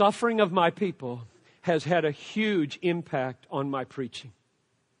 The suffering of my people has had a huge impact on my preaching.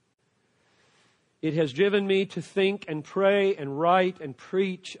 It has driven me to think and pray and write and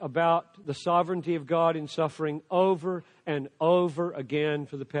preach about the sovereignty of God in suffering over and over again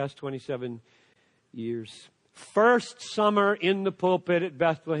for the past 27 years. First summer in the pulpit at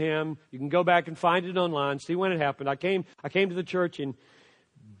Bethlehem. You can go back and find it online, see when it happened. I came to the church in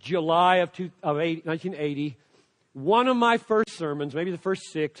July of 1980. One of my first sermons, maybe the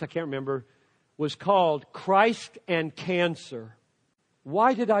first 6, I can't remember, was called Christ and Cancer.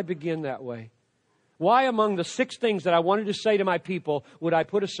 Why did I begin that way? Why among the 6 things that I wanted to say to my people would I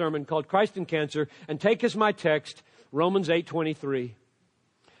put a sermon called Christ and Cancer and take as my text Romans 8:23?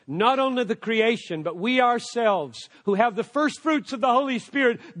 Not only the creation, but we ourselves who have the first fruits of the Holy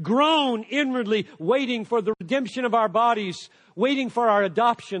Spirit groan inwardly, waiting for the redemption of our bodies, waiting for our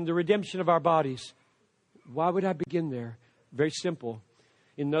adoption, the redemption of our bodies. Why would I begin there? Very simple.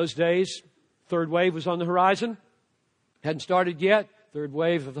 In those days, third wave was on the horizon. Hadn't started yet. Third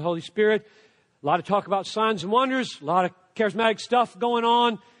wave of the Holy Spirit. A lot of talk about signs and wonders, a lot of charismatic stuff going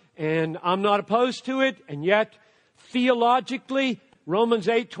on, and I'm not opposed to it. And yet, theologically, Romans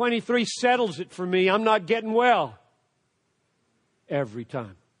 8:23 settles it for me. I'm not getting well every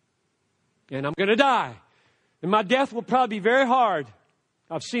time. And I'm going to die. And my death will probably be very hard.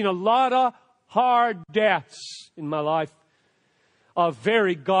 I've seen a lot of hard deaths in my life of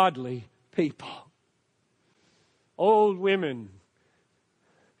very godly people. Old women,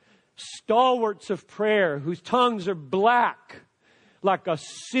 stalwarts of prayer whose tongues are black like a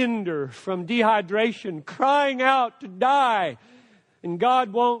cinder from dehydration, crying out to die, and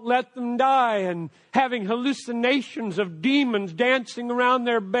God won't let them die, and having hallucinations of demons dancing around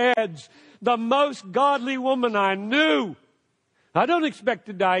their beds. The most godly woman I knew. I don't expect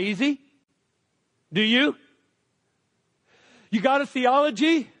to die easy. Do you? You got a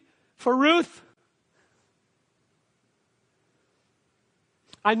theology for Ruth?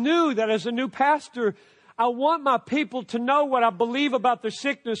 I knew that as a new pastor, I want my people to know what I believe about their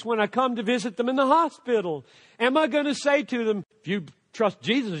sickness when I come to visit them in the hospital. Am I going to say to them, if you trust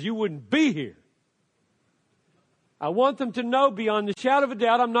Jesus, you wouldn't be here? I want them to know beyond the shadow of a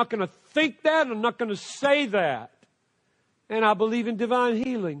doubt, I'm not going to think that, I'm not going to say that. And I believe in divine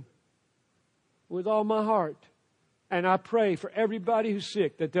healing with all my heart. And I pray for everybody who's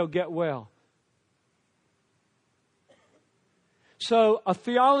sick that they'll get well. So a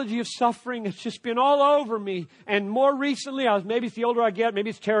theology of suffering has just been all over me. And more recently, maybe it's the older I get, maybe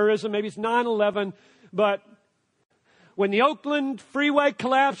it's terrorism, maybe it's 9/11. But when the Oakland freeway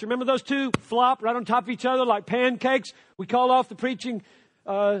collapsed, remember those two flopped right on top of each other like pancakes? We called off the preaching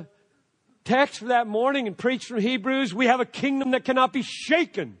text for that morning and preached from Hebrews. We have a kingdom that cannot be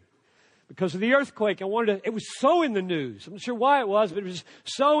shaken because of the earthquake. It was so in the news. I'm not sure why it was, but it was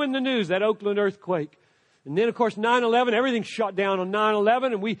so in the news, that Oakland earthquake. And then, of course, 9/11, everything shut down on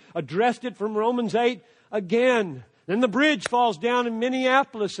 9/11, and we addressed it from Romans 8 again. Then the bridge falls down in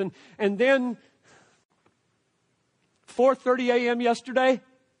Minneapolis, and then 4:30 a.m. yesterday,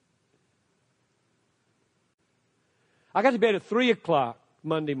 I got to bed at 3 o'clock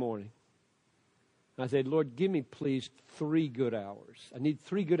Monday morning. I said, Lord, give me, please, 3 good hours. I need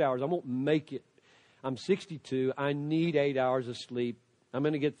 3 good hours. I won't make it. I'm 62. I need 8 hours of sleep. I'm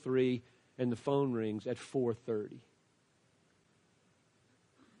going to get 3. And the phone rings at 4:30.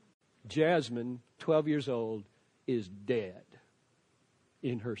 Jasmine, 12 years old, is dead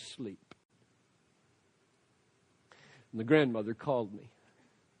in her sleep. And the grandmother called me.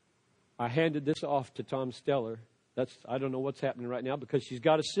 I handed this off to Tom Steller. I don't know what's happening right now because she's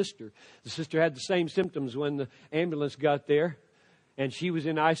got a sister. The sister had the same symptoms when the ambulance got there, and she was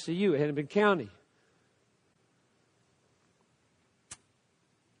in ICU at Hennepin County.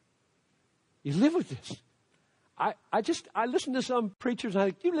 You live with this. I listen to some preachers and I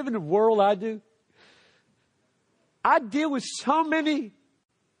think, you live in the world I do? I deal with so many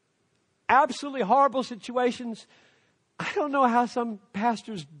absolutely horrible situations. I don't know how some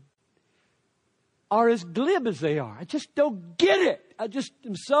pastors are as glib as they are. I just don't get it. I just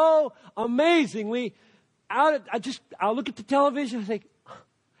am so amazingly I'll look at the television and think,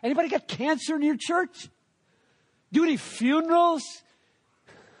 anybody got cancer in your church? Do any funerals?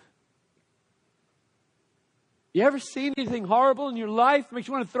 You ever seen anything horrible in your life that makes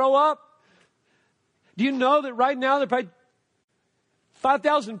you want to throw up? Do you know that right now there are probably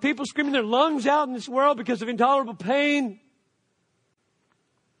 5,000 people screaming their lungs out in this world because of intolerable pain?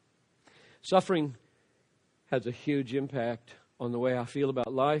 Suffering has a huge impact on the way I feel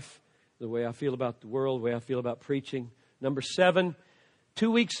about life, the way I feel about the world, the way I feel about preaching. Number 7, 2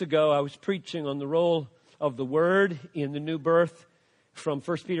 weeks ago I was preaching on the role of the Word in the new birth from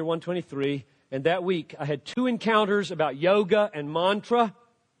 1 Peter 1:23. And that week, I had 2 encounters about yoga and mantra.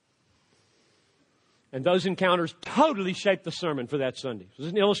 And those encounters totally shaped the sermon for that Sunday. This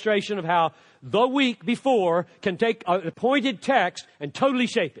is an illustration of how the week before can take an appointed text and totally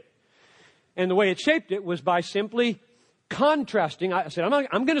shape it. And the way it shaped it was by simply contrasting. I said,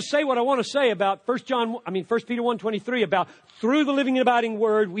 I'm going to say what I want to say about 1 Peter 1:23 about through the living and abiding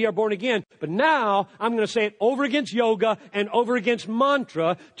Word we are born again. But now I'm going to say it over against yoga and over against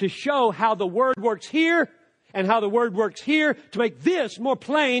mantra to show how the Word works here and how the Word works here to make this more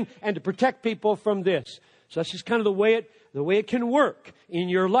plain and to protect people from this. So that's just kind of the way it can work in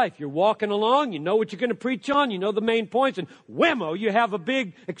your life. You're walking along, you know what you're going to preach on, you know the main points, and whammo, you have a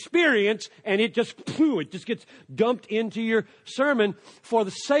big experience, and it just gets dumped into your sermon for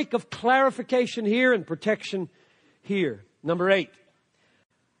the sake of clarification here and protection here. Number 8,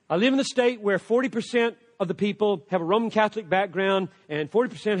 I live in a state where 40% of the people have a Roman Catholic background and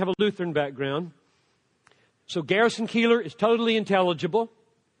 40% have a Lutheran background. So Garrison Keillor is totally intelligible.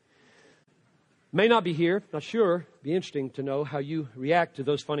 May not be here, not sure. Be interesting to know how you react to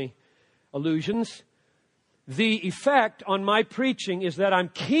those funny allusions. The effect on my preaching is that I'm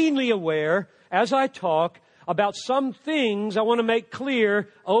keenly aware, as I talk, about some things I want to make clear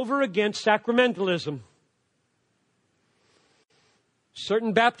over against sacramentalism.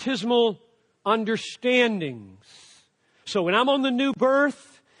 Certain baptismal understandings. So when I'm on the new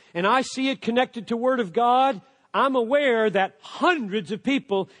birth and I see it connected to Word of God, I'm aware that hundreds of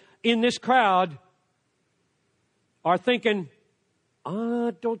people in this crowd are thinking,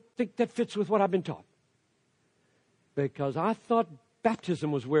 I don't think that fits with what I've been taught. Because I thought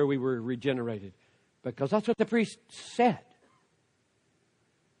baptism was where we were regenerated. Because that's what the priest said.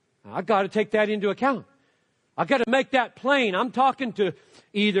 I've got to take that into account. I've got to make that plain. I'm talking to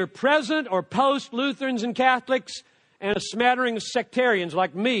either present or post-Lutherans and Catholics and a smattering of sectarians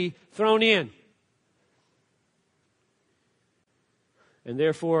like me thrown in. And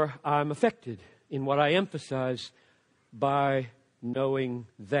therefore, I'm affected in what I emphasize by knowing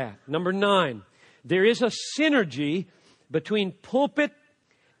that. Number 9, there is a synergy between pulpit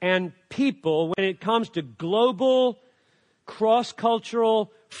and people when it comes to global,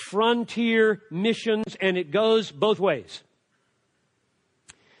 cross-cultural, frontier missions, and it goes both ways.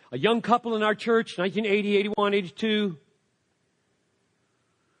 A young couple in our church, 1980, 81, 82.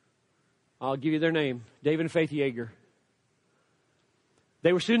 I'll give you their name, David and Faith Yeager.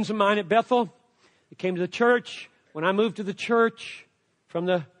 They were students of mine at Bethel. They came to the church when I moved to the church from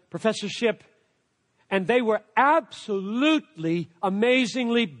the professorship. And they were absolutely,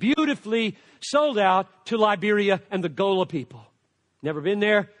 amazingly, beautifully sold out to Liberia and the Gola people. Never been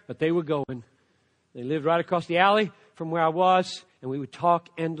there, but they were going. They lived right across the alley from where I was, and we would talk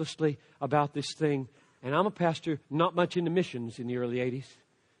endlessly about this thing. And I'm a pastor, not much into missions in the early 80s.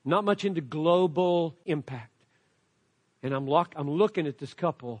 Not much into global impact. And I'm looking at this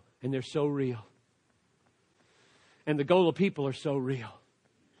couple, and they're so real. And the Gola people are so real.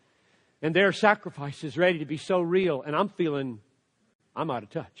 And their sacrifice is ready to be so real. And I'm feeling, I'm out of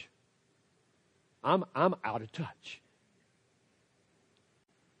touch. I'm out of touch.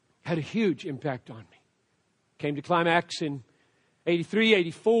 Had a huge impact on me. Came to climax in 83,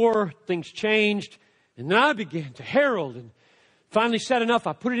 84. Things changed. And then I began to herald and finally said enough.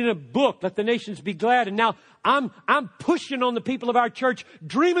 I put it in a book, Let the Nations Be Glad. And now I'm pushing on the people of our church,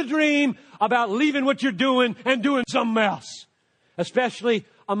 dream a dream about leaving what you're doing and doing something else. Especially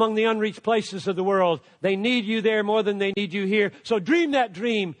among the unreached places of the world. They need you there more than they need you here. So dream that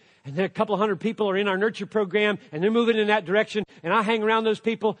dream. And then a couple of hundred people are in our nurture program and they're moving in that direction. And I hang around those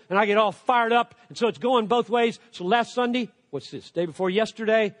people and I get all fired up. And so it's going both ways. So last Sunday, what's this? Day before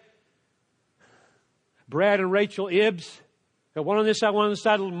yesterday, Brad and Rachel Ibbs. Got one on this side, one on the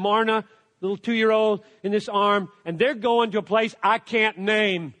side. Little Marna, little 2-year-old in this arm. And they're going to a place I can't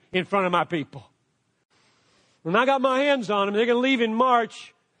name in front of my people. And I got my hands on them. They're going to leave in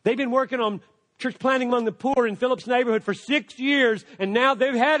March. They've been working on church planting among the poor in Phillips' neighborhood for 6 years. And now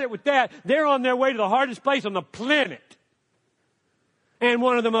they've had it with that. They're on their way to the hardest place on the planet. And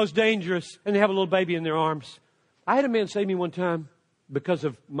one of the most dangerous. And they have a little baby in their arms. I had a man say to me one time, because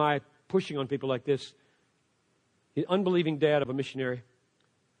of my pushing on people like this, the unbelieving dad of a missionary.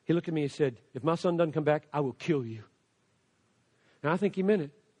 He looked at me and said, if my son doesn't come back, I will kill you. And I think he meant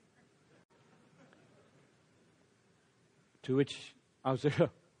it. To which I was there,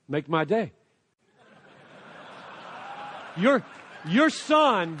 make my day. Your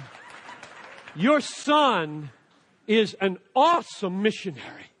son is an awesome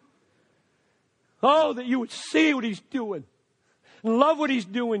missionary. Oh, that you would see what he's doing. And love what he's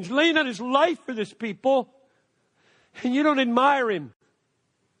doing. He's laying out his life for this people. And you don't admire him.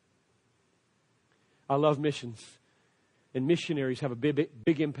 I love missions. And missionaries have a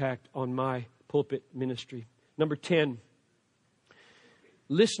big impact on my pulpit ministry. Number 10.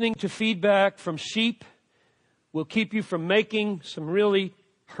 Listening to feedback from sheep will keep you from making some really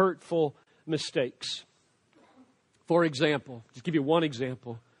hurtful mistakes. For example, just give you one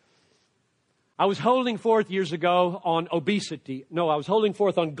example. I was holding forth years ago on obesity. No, I was holding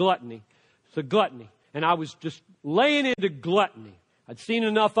forth on gluttony. So gluttony. And I was just laying into gluttony. I'd seen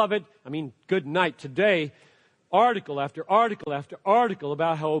enough of it. I mean, good night. Today, article after article after article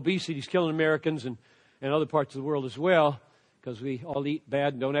about how obesity is killing Americans and other parts of the world as well, because we all eat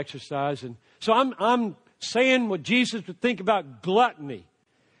bad and don't exercise. And so I'm saying what Jesus would think about gluttony.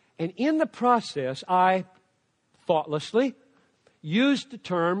 And in the process, I thoughtlessly used the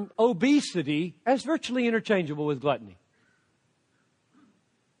term obesity as virtually interchangeable with gluttony.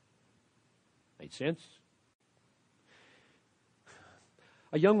 Made sense?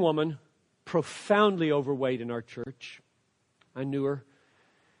 A young woman, profoundly overweight in our church. I knew her.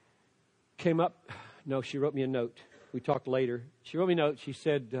 Came up. No, she wrote me a note. We talked later. She wrote me a note. She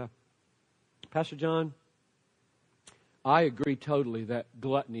said, Pastor John, I agree totally that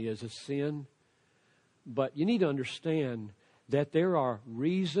gluttony is a sin. But you need to understand that there are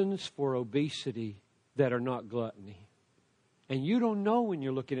reasons for obesity that are not gluttony. And you don't know when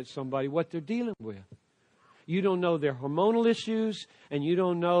you're looking at somebody what they're dealing with. You don't know their hormonal issues, and you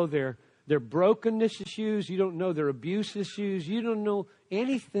don't know their brokenness issues. You don't know their abuse issues. You don't know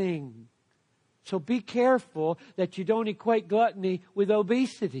anything. So be careful that you don't equate gluttony with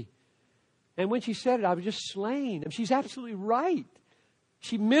obesity. And when she said it, I was just slain. And she's absolutely right.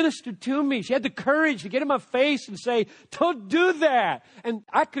 She ministered to me. She had the courage to get in my face and say, don't do that. And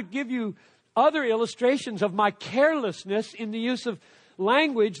I could give you other illustrations of my carelessness in the use of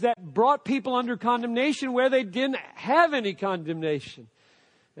language that brought people under condemnation where they didn't have any condemnation.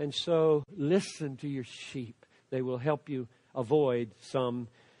 And so listen to your sheep. They will help you avoid some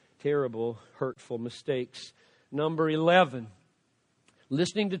terrible, hurtful mistakes. Number 11,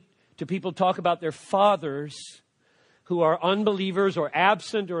 listening to people talk about their fathers who are unbelievers or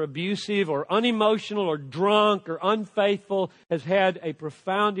absent or abusive or unemotional or drunk or unfaithful has had a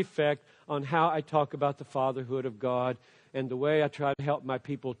profound effect on how I talk about the fatherhood of God and the way I try to help my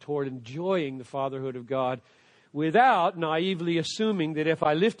people toward enjoying the fatherhood of God without naively assuming that if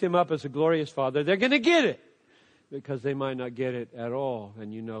I lift him up as a glorious father, they're going to get it, because they might not get it at all.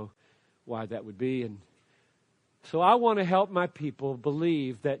 And you know why that would be. And so I want to help my people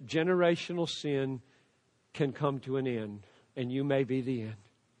believe that generational sin can come to an end, and you may be the end.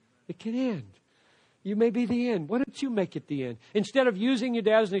 It can end. You may be the end. Why don't you make it the end? Instead of using your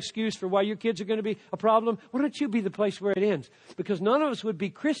dad as an excuse for why your kids are going to be a problem, why don't you be the place where it ends? Because none of us would be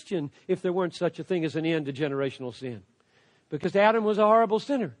Christian if there weren't such a thing as an end to generational sin. Because Adam was a horrible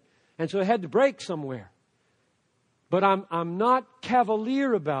sinner. And so it had to break somewhere. But I'm not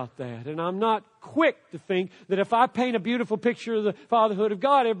cavalier about that. And I'm not quick to think that if I paint a beautiful picture of the fatherhood of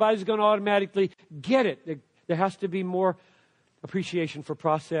God, everybody's going to automatically get it. There has to be more appreciation for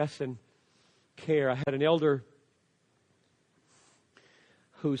process and care. I had an elder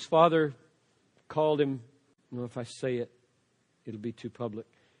whose father called him, I don't know if I say it, it'll be too public,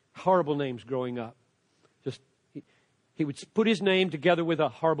 horrible names growing up. Just he would put his name together with a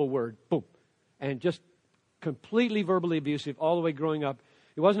horrible word, boom, and just completely verbally abusive all the way growing up.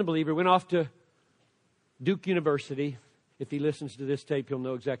 He wasn't a believer. Went off to Duke University. If he listens to this tape, he'll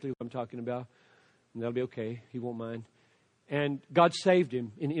know exactly what I'm talking about, and that'll be okay. He won't mind. And God saved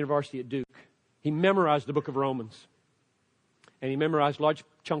him in the university at Duke. He memorized the book of Romans. And he memorized large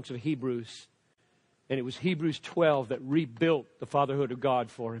chunks of Hebrews. And it was Hebrews 12 that rebuilt the fatherhood of God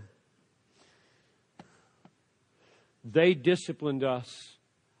for him. They disciplined us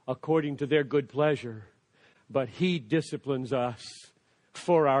according to their good pleasure. But He disciplines us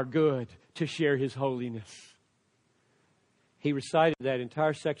for our good, to share His holiness. He recited that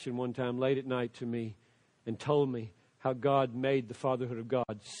entire section one time late at night to me and told me how God made the fatherhood of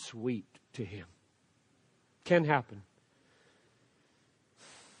God sweet to him. Can happen.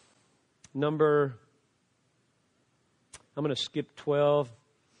 I'm going to skip 12.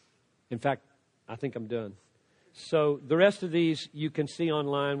 In fact, I think I'm done. So the rest of these you can see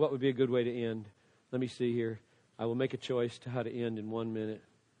online. What would be a good way to end? Let me see here. I will make a choice to how to end in 1 minute.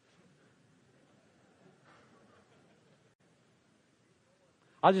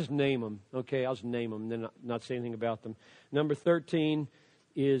 I'll just name them, okay? I'll just name them, then not say anything about them. Number 13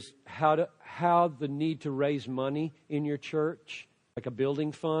 is how the need to raise money in your church, like a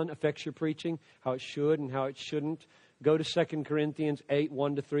building fund, affects your preaching, how it should and how it shouldn't. Go to 2 Corinthians 8,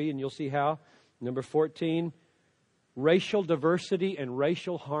 1-3, and you'll see how. Number 14, racial diversity and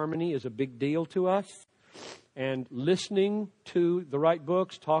racial harmony is a big deal to us. And listening to the right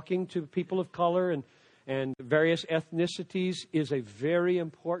books, talking to people of color and various ethnicities is a very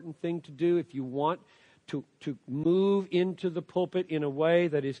important thing to do if you want to move into the pulpit in a way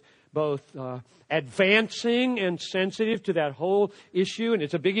that is both advancing and sensitive to that whole issue. And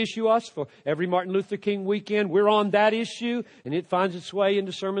it's a big issue us for every Martin Luther King weekend. We're on that issue, and it finds its way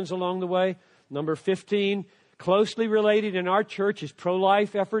into sermons along the way. Number 15, closely related in our church is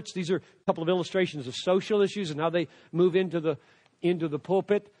pro-life efforts. These are a couple of illustrations of social issues and how they move into the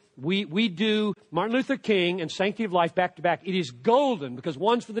pulpit. We do Martin Luther King and Sanctity of Life back to back. It is golden because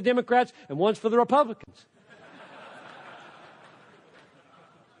one's for the Democrats and one's for the Republicans.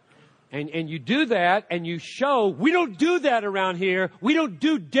 And you do that and you show we don't do that around here. We don't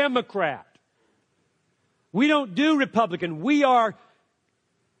do Democrat. We don't do Republican. We are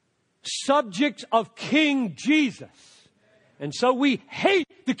subjects of King Jesus. And so we hate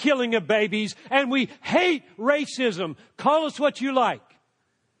the killing of babies and we hate racism. Call us what you like.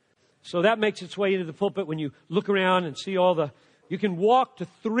 So that makes its way into the pulpit when you look around and see you can walk to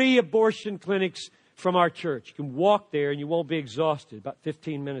 3 abortion clinics from our church. You can walk there and you won't be exhausted, about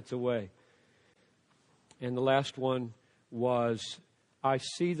 15 minutes away. And the last one was, I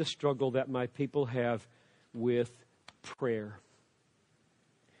see the struggle that my people have with prayer.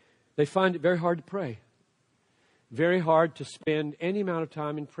 They find it very hard to pray. Very hard to spend any amount of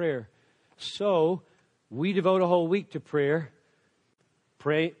time in prayer. So we devote a whole week to prayer.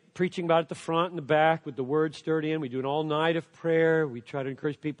 Preaching about it at the front and the back with the word stirred in. We do an all night of prayer. We try to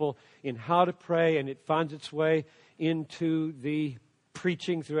encourage people in how to pray, and it finds its way into the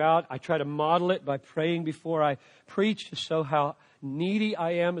preaching throughout. I try to model it by praying before I preach to show how needy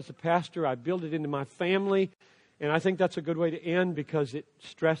I am as a pastor. I build it into my family, and I think that's a good way to end because it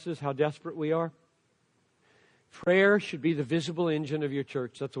stresses how desperate we are. Prayer should be the visible engine of your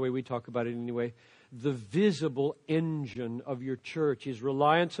church. That's the way we talk about it anyway. The visible engine of your church is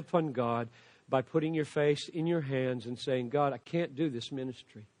reliance upon God by putting your face in your hands and saying, God, I can't do this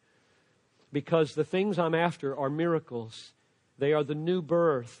ministry. Because the things I'm after are miracles. They are the new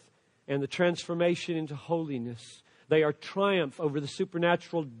birth and the transformation into holiness. They are triumph over the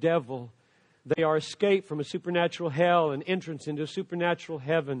supernatural devil. They are escape from a supernatural hell and entrance into a supernatural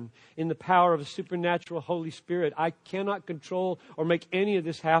heaven in the power of a supernatural Holy Spirit. I cannot control or make any of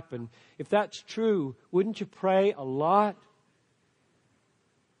this happen. If that's true, wouldn't you pray a lot?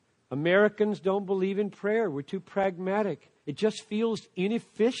 Americans don't believe in prayer. We're too pragmatic. It just feels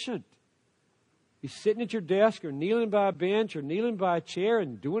inefficient. You sitting at your desk or kneeling by a bench or kneeling by a chair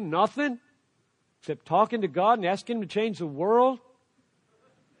and doing nothing except talking to God and asking Him to change the world.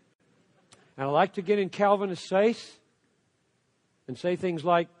 And I like to get in Calvinist face and say things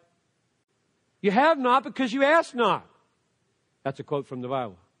like, you have not because you ask not. That's a quote from the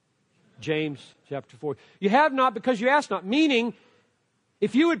Bible. James chapter 4. You have not because you ask not. Meaning,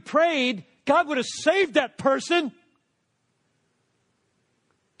 if you had prayed, God would have saved that person.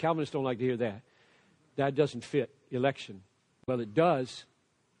 Calvinists don't like to hear that. That doesn't fit election. Well, it does.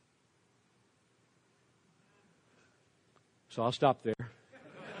 So I'll stop there.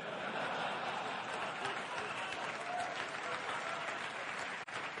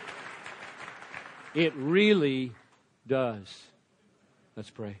 It really does. Let's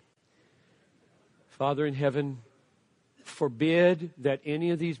pray. Father in heaven, forbid that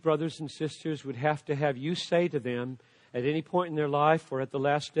any of these brothers and sisters would have to have you say to them at any point in their life or at the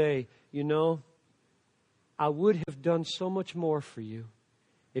last day, you know, I would have done so much more for you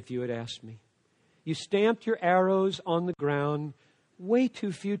if you had asked me. You stamped your arrows on the ground way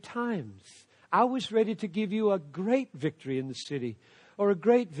too few times. I was ready to give you a great victory in the city, or a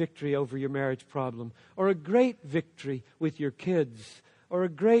great victory over your marriage problem, or a great victory with your kids, or a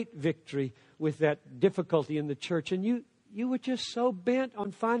great victory with that difficulty in the church. And you were just so bent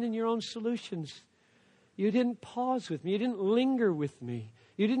on finding your own solutions. You didn't pause with me. You didn't linger with me.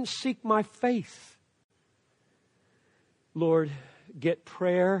 You didn't seek my faith. Lord, get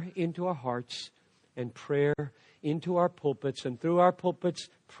prayer into our hearts and prayer into our pulpits, and through our pulpits,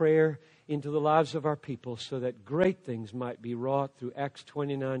 prayer into the lives of our people, so that great things might be wrought through Acts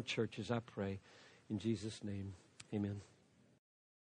 29 churches, I pray. In Jesus' name, amen.